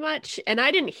one very much, and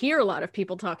I didn't hear a lot of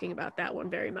people talking about that one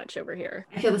very much over here.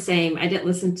 I feel the same. I didn't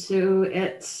listen to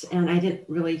it, and I didn't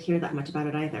really hear that much about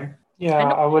it either. Yeah,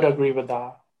 I would agree with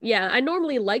that. Yeah, I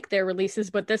normally like their releases,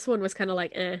 but this one was kind of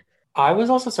like eh. I was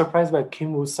also surprised by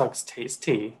Kim Woo-suk's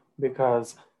Tasty,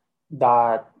 because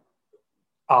that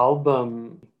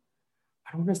album,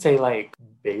 I don't want to say like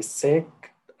basic,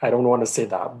 I don't want to say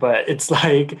that, but it's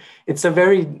like, it's a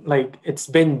very, like, it's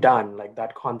been done, like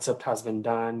that concept has been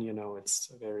done,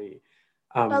 it's very...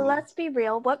 But let's be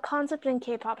real, what concept in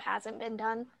K-pop hasn't been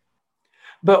done?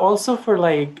 But also for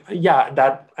like, yeah,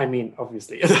 that, I mean,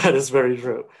 obviously, that is very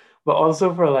true. But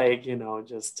also for like,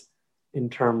 just in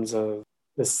terms of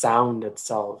the sound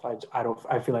itself,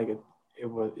 I feel like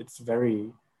it's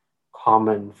very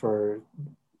common for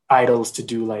idols to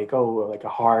do like a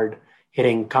hard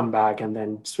hitting comeback and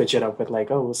then switch it up with like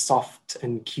soft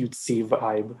and cutesy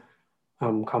vibe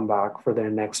comeback for their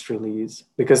next release.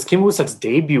 Because Kim Woo-suk's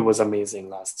debut was amazing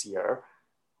last year.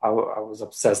 I was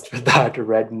obsessed with that.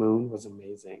 Red Moon was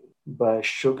amazing, but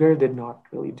Sugar did not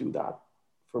really do that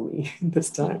for me this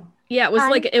time. Yeah,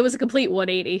 it was a complete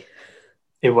 180.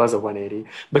 It was a 180,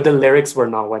 but the lyrics were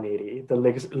not 180. The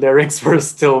lyrics were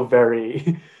still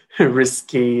very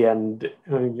risky and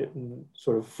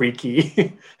sort of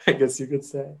freaky, I guess you could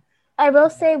say. I will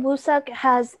say Woosuk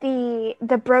has the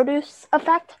Brodus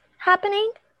effect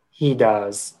happening. He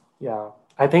does, yeah.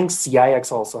 I think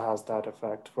CIX also has that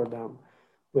effect for them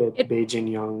with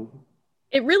Beijing Young.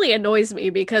 It really annoys me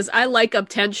because I like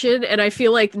Uptension, and I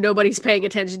feel like nobody's paying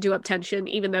attention to Uptension,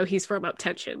 even though he's from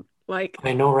Uptension. Like,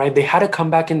 I know, right? They had to come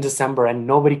back in December and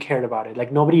nobody cared about it.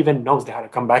 Like, nobody even knows they had to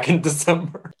come back in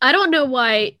December. I don't know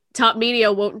why top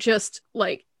media won't just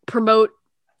like promote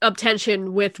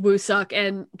Uptension with Wooseok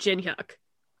and Jinhyuk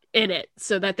in it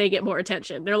so that they get more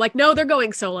attention. They're like, no, they're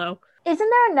going solo. Isn't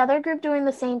there another group doing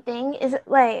the same thing? Is it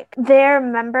like their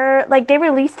member, like they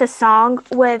released a song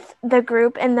with the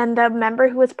group and then the member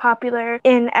who was popular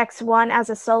in X1 as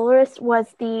a soloist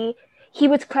he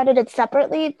was credited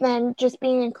separately than just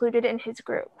being included in his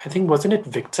group. I think, wasn't it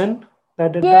Victon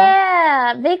that did that?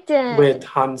 Yeah, Victon. With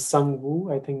Han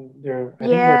Sung-woo, I think they're...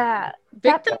 Yeah.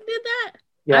 Victim did that?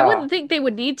 Yeah. I wouldn't think they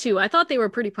would need to. I thought they were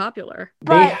pretty popular.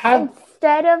 But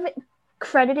instead of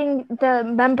crediting the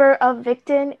member of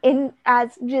Victon in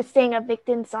as just saying a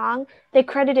Victon song, they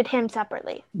credited him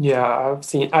separately. Yeah, I've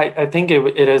seen. I think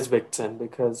it is Victon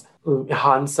because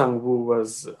Han Sung-woo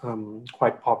was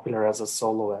quite popular as a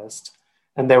soloist,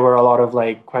 and there were a lot of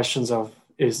like questions of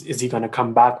is he going to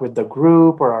come back with the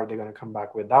group or are they going to come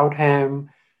back without him?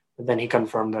 And then he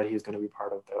confirmed that he's going to be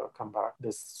part of the comeback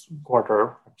this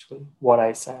quarter. Actually, What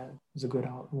I Said was a good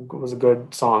album. It was a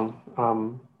good song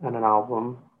and an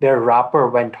album. Their rapper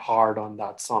went hard on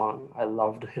that song. I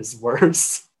loved his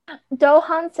verse. Do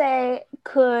Hanse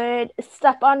could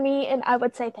step on me and I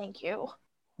would say thank you.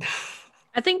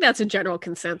 I think that's a general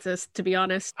consensus, to be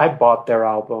honest. I bought their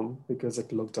album because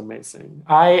it looked amazing.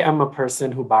 I am a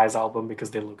person who buys album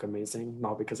because they look amazing,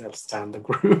 not because I stand the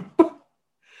group.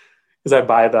 Because I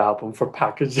buy the album for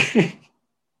packaging.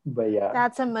 But yeah.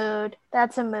 That's a mood.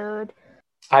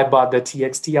 I bought the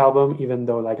TXT album, even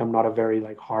though like I'm not a very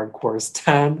like hardcore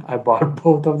stan. I bought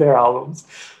both of their albums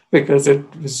because it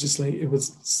was just like, it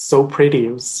was so pretty.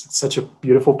 It was such a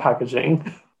beautiful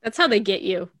packaging. That's how they get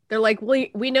you. They're like,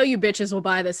 we know you bitches will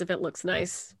buy this if it looks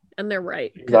nice. And they're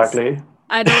right. Exactly.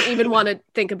 I don't even want to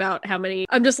think about how many.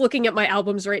 I'm just looking at my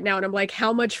albums right now and I'm like,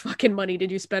 how much fucking money did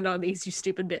you spend on these, you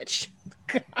stupid bitch?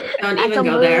 Don't even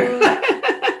go there.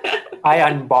 I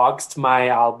unboxed my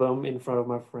album in front of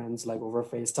my friends, like over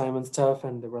FaceTime and stuff.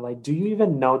 And they were like, do you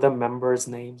even know the members'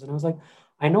 names? And I was like,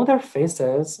 I know their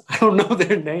faces. I don't know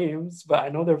their names, but I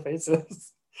know their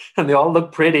faces. And they all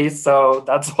look pretty. So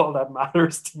that's all that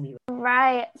matters to me.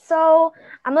 Right. So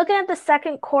I'm looking at the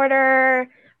second quarter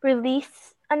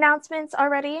release announcements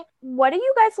already. What are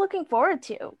you guys looking forward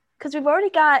to? Because we've already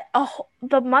got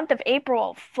the month of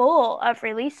April full of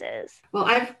releases. Well,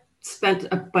 I've spent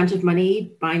a bunch of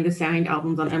money buying the signed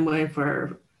albums on MWave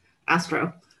for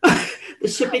Astro. The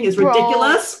shipping is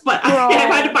ridiculous, but I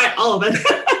had to buy all of it.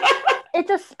 It's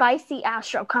a spicy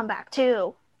Astro comeback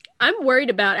too. I'm worried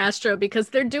about Astro because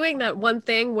they're doing that one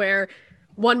thing where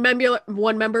one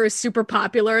member is super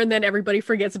popular and then everybody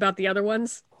forgets about the other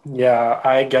ones. Yeah,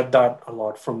 I get that a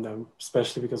lot from them,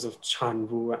 especially because of Cha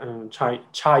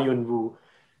Yun-woo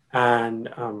and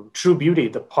True Beauty.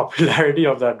 The popularity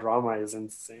of that drama is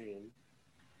insane.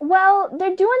 Well,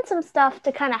 they're doing some stuff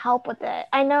to kind of help with it.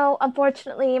 I know,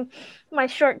 unfortunately, my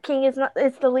short king is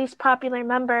the least popular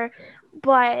member,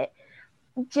 but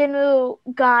Jinwoo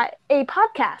got a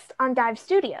podcast on Dive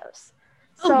Studios.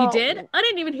 So, he did? I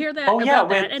didn't even hear that. Oh, yeah,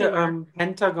 with the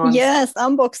Pentagon. Yes,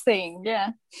 unboxing.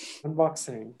 Yeah.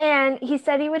 Unboxing. And he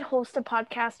said he would host a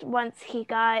podcast once he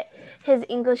got his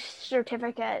English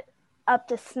certificate up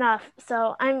to snuff.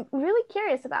 So I'm really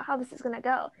curious about how this is going to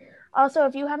go. Also,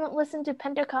 if you haven't listened to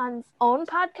Pentagon's own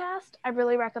podcast, I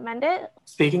really recommend it.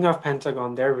 Speaking of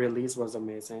Pentagon, their release was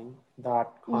amazing.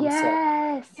 That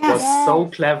concept was so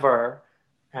clever.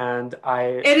 And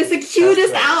it is the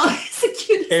cutest album.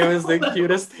 It was the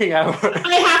cutest thing ever.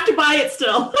 I have to buy it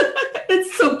still.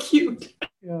 It's so cute.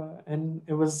 Yeah, and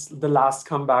it was the last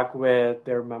comeback with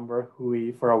their member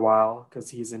Hui for a while because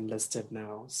he's enlisted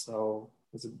now. So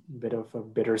it was a bit of a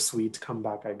bittersweet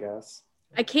comeback, I guess.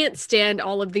 I can't stand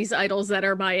all of these idols that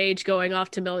are my age going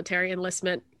off to military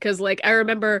enlistment because, like, I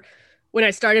remember when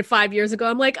I started 5 years ago,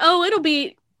 I'm like, oh, it'll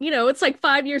be, it's like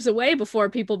 5 years away before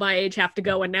people my age have to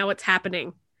go, and now it's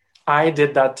happening. I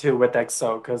did that too with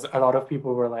EXO because a lot of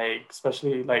people were like,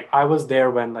 especially like I was there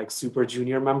when like Super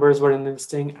Junior members were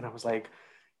enlisting, and I was like,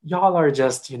 y'all are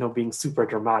just, being super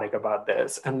dramatic about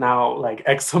this. And now like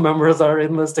EXO members are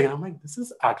enlisting, and I'm like, this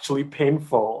is actually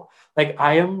painful. Like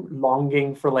I am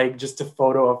longing for like just a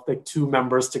photo of like two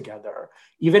members together.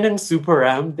 Even in Super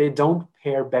M, they don't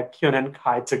pair Baekhyun and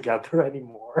Kai together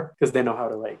anymore because they know how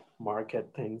to like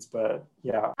market things. But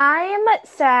yeah. I'm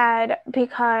sad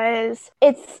because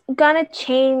it's gonna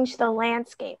change the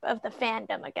landscape of the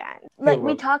fandom again. Like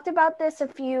we talked about this a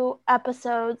few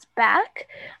episodes back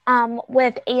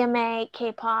with AMA,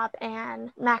 K-pop,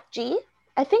 and MacG.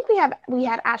 I think we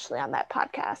had Ashley on that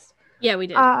podcast. Yeah, we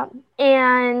did.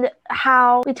 And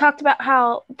how we talked about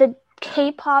how the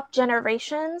K-pop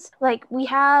generations, like we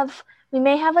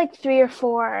may have like 3 or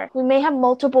 4. We may have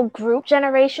multiple group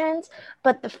generations,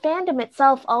 but the fandom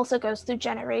itself also goes through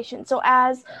generations. So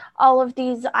as all of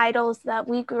these idols that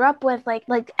we grew up with, like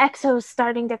EXO's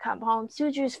starting to come home,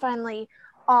 Suju's finally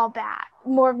all back.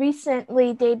 More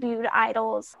recently debuted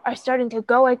idols are starting to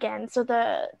go again. So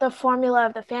the formula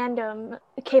of the fandom,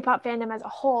 the K-pop fandom as a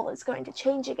whole, is going to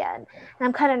change again. And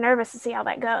I'm kind of nervous to see how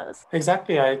that goes.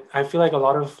 Exactly. I feel like a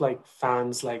lot of like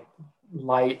fans like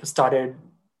started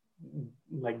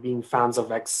like being fans of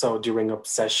EXO during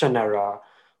Obsession era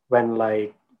when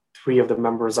like 3 of the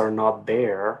members are not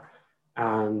there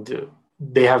and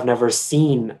they have never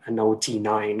seen an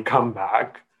OT9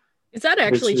 comeback. Is that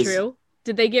actually true?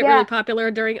 Did they get really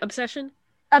popular during Obsession?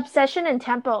 Obsession and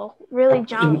Tempo really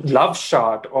jumped. Love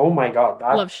Shot, oh my god,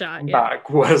 that Love Shot,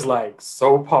 comeback was like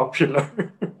so popular.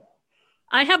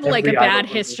 I have like a bad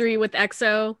history with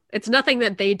EXO. It's nothing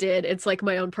that they did. It's like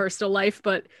my own personal life,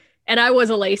 and I was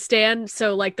a Lay stan,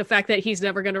 so like the fact that he's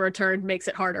never going to return makes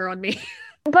it harder on me.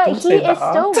 But he is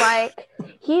still like,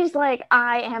 he's like,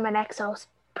 I am an EXO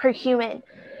per human.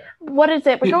 What is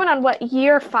it? We're going on what,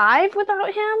 year 5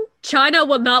 without him? China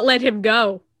will not let him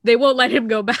go. They won't let him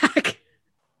go back.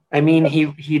 I mean,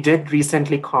 he did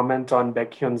recently comment on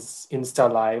Baekhyun's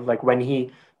Insta Live, like when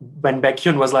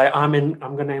Baekhyun was like, I'm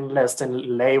gonna enlist,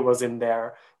 and Lay was in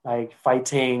there like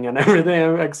fighting and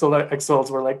everything. EXOs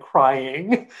were like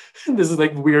crying. This is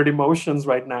like weird emotions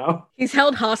right now. He's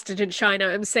held hostage in China.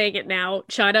 I'm saying it now.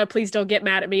 China, please don't get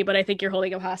mad at me, but I think you're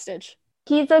holding him hostage.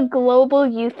 He's a global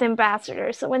youth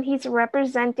ambassador, so when he's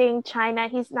representing China,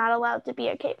 he's not allowed to be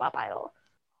a K-pop idol.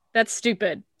 That's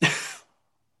stupid.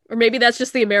 Or maybe that's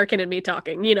just the American in me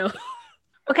talking, you know.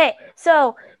 Okay,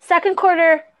 so second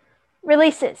quarter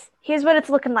releases. Here's what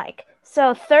it's looking like.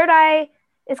 So Third Eye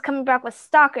is coming back with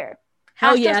Stalker.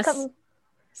 Hell yes.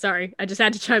 Sorry, I just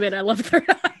had to chime in. I love Third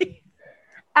Eye.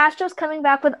 Astro's coming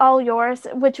back with All Yours,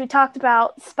 which we talked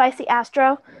about. Spicy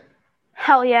Astro.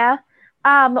 Hell yeah.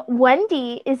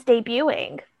 Wendy is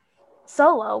debuting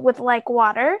solo with Like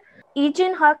Water. Lee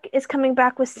Jin-hyuk is coming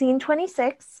back with Scene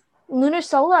 26. Lunar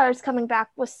Solar is coming back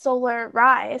with Solar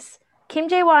Rise. Kim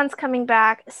Jae-won's coming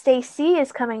back. Stacey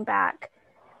is coming back.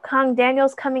 Kang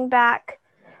Daniel's coming back.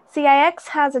 CIX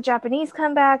has a Japanese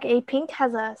comeback. A-Pink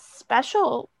has a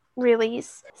special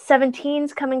release.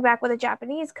 17's coming back with a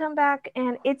Japanese comeback.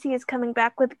 And ITZY is coming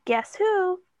back with Guess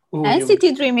Who?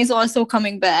 NCT Dream is also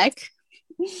coming back.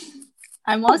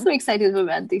 I'm also excited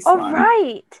about this one. Oh,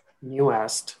 right.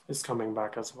 Newest is coming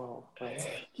back as well. Right?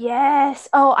 Yes.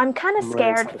 Oh, I'm kind of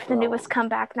scared for the newest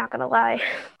comeback, not gonna lie.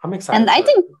 I'm excited. And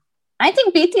I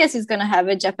think BTS is gonna have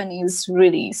a Japanese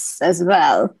release as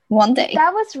well one day.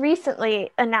 That was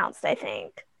recently announced, I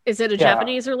think. Is it a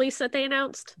Japanese release that they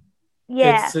announced?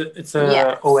 Yeah. It's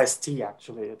a OST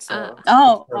actually. It's a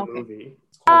movie.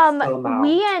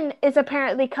 Wheein is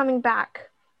apparently coming back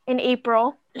in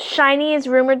April. SHINee is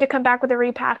rumored to come back with a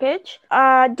repackage.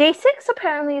 Day6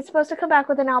 apparently is supposed to come back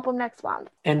with an album next month.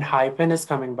 And Hypen is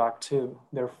coming back too.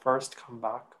 Their first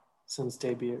comeback since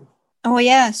debut. Oh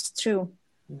yeah, it's true.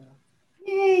 Yeah.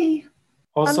 Yay.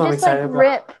 Also, I'm excited about...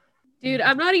 RIP. Dude,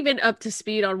 I'm not even up to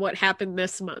speed on what happened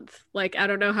this month. Like, I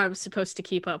don't know how I'm supposed to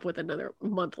keep up with another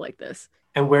month like this.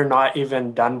 And we're not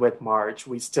even done with March.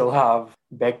 We still have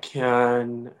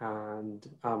Baekhyun and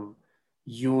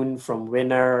Yoon from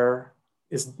Winner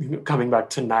is coming back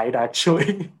tonight,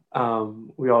 actually.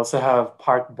 We also have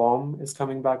Park Bom is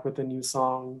coming back with a new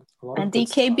song. And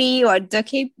DKB or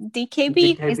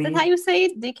DKB, is that how you say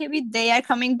it? DKB, they are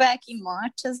coming back in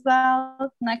March as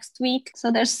well next week.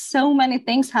 So there's so many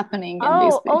things happening in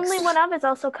these weeks. Only One Of is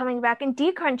also coming back, and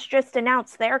D-Crunch just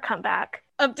announced their comeback.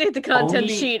 Update the content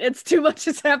sheet. It's too much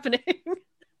is happening.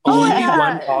 Only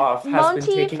One Off has Monty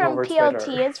been taking from over PLT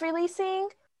Twitter. is releasing.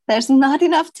 There's not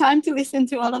enough time to listen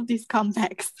to all of these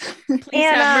comebacks. Please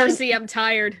have mercy, I'm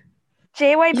tired.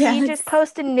 JYP just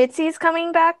posted Nitsy's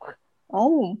coming back.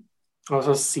 Oh.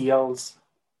 Also Seal's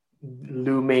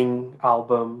looming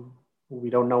album. We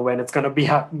don't know when it's going to be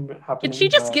happening. Can she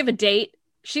just give a date?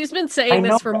 She's been saying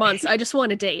this for months. I just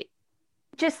want a date.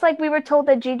 Just like we were told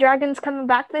that G-Dragon's coming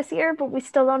back this year, but we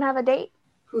still don't have a date.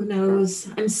 Who knows?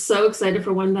 I'm so excited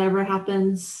for when that ever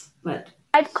happens, but...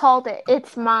 I've called it.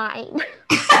 It's mine.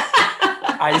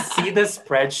 I see the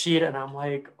spreadsheet and I'm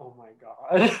like, oh my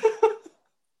God.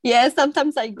 Yeah,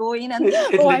 sometimes I go in and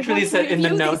it literally said in the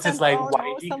notes, it's like,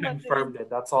 YG confirmed it.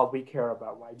 That's all we care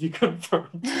about. YG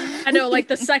confirmed. I know, like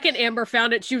the second Amber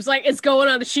found it, she was like, it's going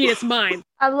on the sheet, it's mine.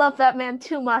 I love that man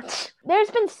too much.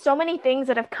 There's been so many things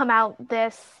that have come out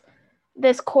this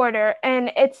this quarter,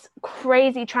 and it's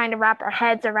crazy trying to wrap our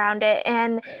heads around it.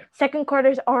 And second quarter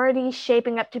is already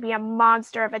shaping up to be a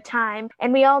monster of a time,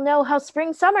 and we all know how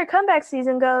spring summer comeback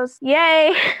season goes.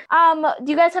 Yay.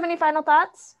 Do you guys have any final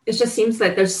thoughts? It just seems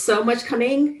like there's so much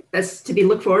coming that's to be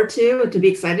looked forward to, to be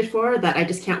excited for, that I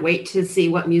just can't wait to see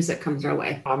what music comes our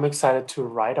way. I'm excited to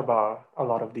write about a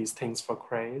lot of these things for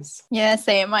Craze. Yeah,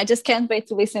 same. I just can't wait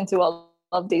to listen to all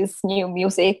of this new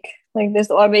music. Like,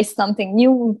 there's always something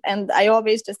new, and I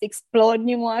always just explore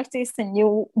new artists and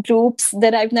new groups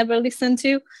that I've never listened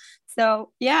to.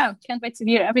 So yeah, can't wait to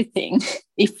hear everything,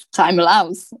 if time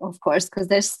allows, of course, because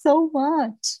there's so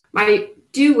much. I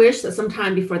do wish that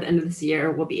sometime before the end of this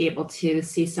year, we'll be able to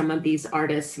see some of these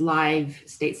artists live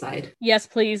stateside. Yes,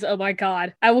 please. Oh my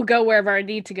God. I will go wherever I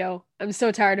need to go. I'm so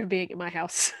tired of being in my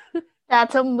house.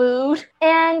 That's a mood.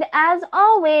 And as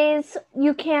always,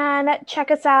 you can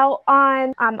check us out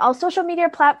on all social media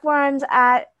platforms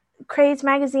at Craze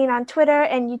Magazine on Twitter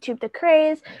and YouTube The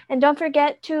Craze. And don't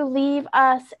forget to leave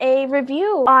us a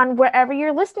review on wherever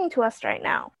you're listening to us right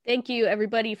now. Thank you,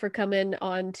 everybody, for coming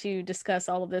on to discuss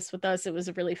all of this with us. It was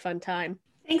a really fun time.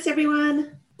 Thanks,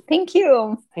 everyone. Thank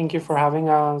you. Thank you for having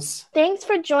us. Thanks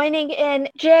for joining in.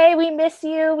 Jay, we miss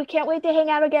you. We can't wait to hang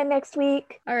out again next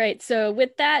week. All right, so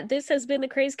with that, this has been the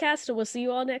Crazecast, and we'll see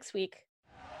you all next week.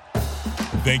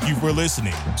 Thank you for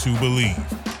listening to Believe.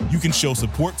 You can show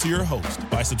support to your host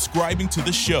by subscribing to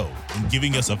the show and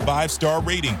giving us a 5-star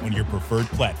rating on your preferred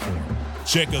platform.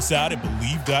 Check us out at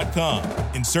Believe.com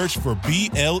and search for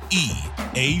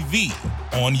BLEAV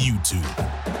on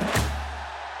YouTube.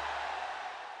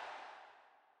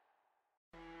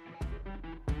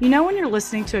 You know when you're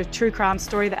listening to a true crime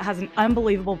story that has an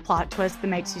unbelievable plot twist that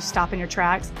makes you stop in your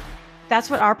tracks? That's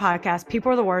what our podcast,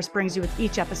 People Are the Worst, brings you with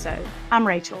each episode. I'm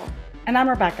Rachel. And I'm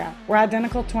Rebecca. We're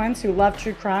identical twins who love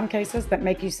true crime cases that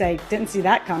make you say, didn't see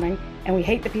that coming, and we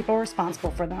hate the people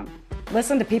responsible for them.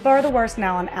 Listen to People Are the Worst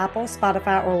now on Apple,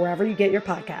 Spotify, or wherever you get your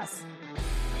podcasts.